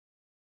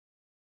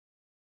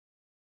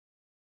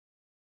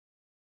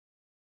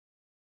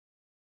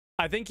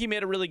 I think he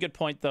made a really good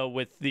point, though,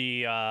 with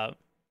the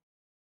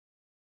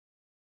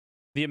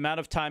amount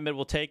of time it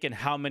will take and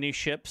how many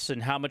ships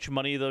and how much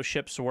money those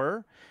ships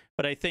were.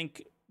 But I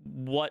think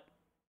what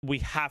we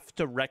have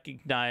to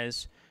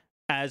recognize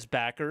as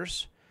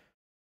backers,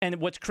 and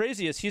what's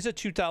crazy is he's a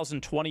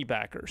 2020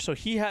 backer, so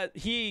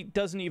he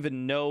doesn't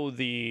even know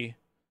the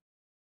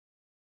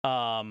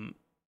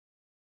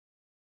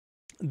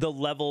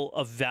level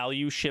of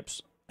value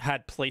ships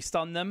had placed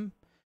on them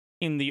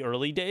in the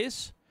early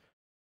days,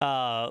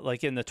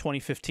 like in the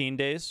 2015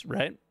 days,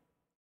 right?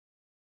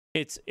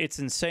 It's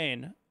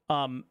insane.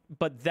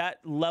 But that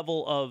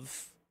level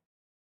of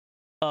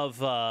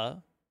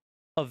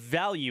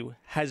value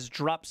has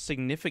dropped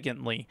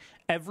significantly.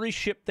 Every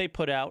ship they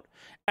put out,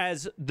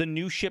 as the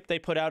new ship they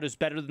put out is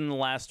better than the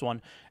last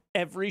one,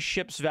 every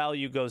ship's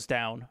value goes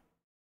down,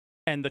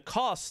 and the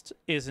cost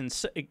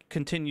it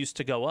continues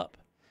to go up.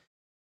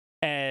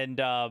 And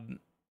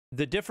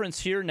the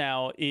difference here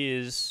now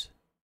is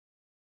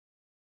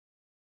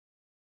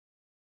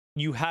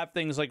you have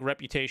things like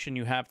reputation,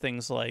 you have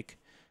things like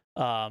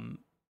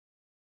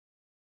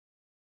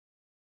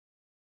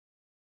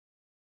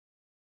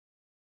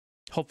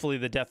hopefully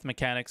the death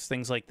mechanics,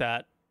 things like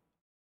that.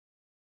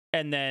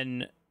 And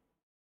then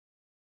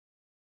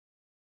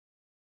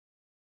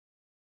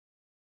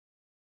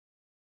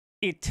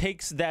it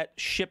takes that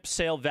ship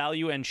sale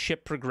value and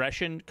ship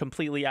progression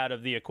completely out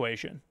of the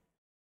equation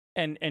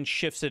and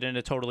shifts it in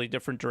a totally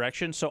different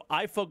direction. So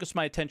I focus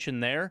my attention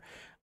there.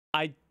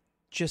 I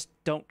just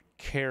don't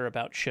care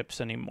about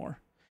ships anymore.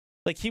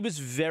 Like, he was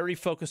very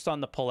focused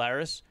on the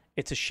Polaris.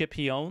 It's a ship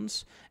he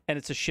owns, and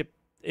it's a ship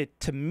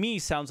it to me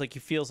sounds like he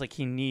feels like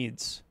he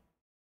needs,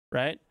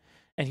 right?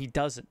 And he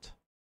doesn't.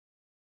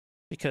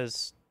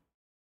 Because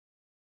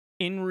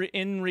in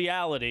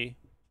reality,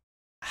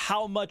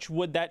 how much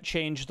would that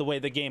change the way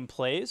the game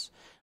plays?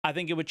 I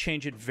think it would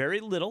change it very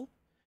little,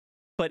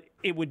 but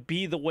it would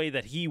be the way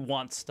that he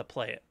wants to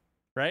play it,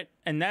 right?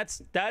 And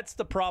that's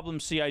the problem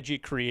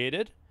CIG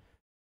created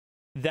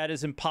that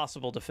is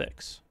impossible to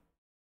fix.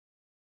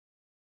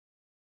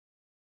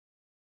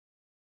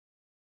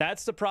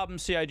 That's the problem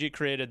CIG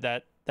created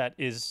that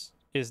is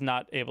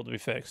not able to be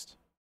fixed.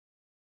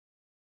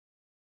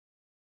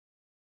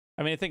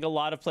 I mean, I think a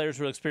lot of players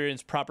will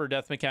experience proper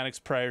death mechanics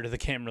prior to the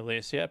game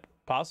release. Yeah,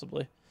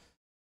 possibly.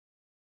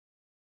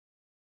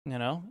 You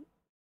know,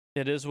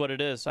 it is what it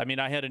is. I mean,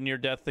 I had a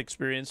near-death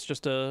experience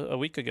just a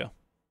week ago,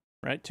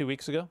 right? 2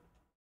 weeks ago.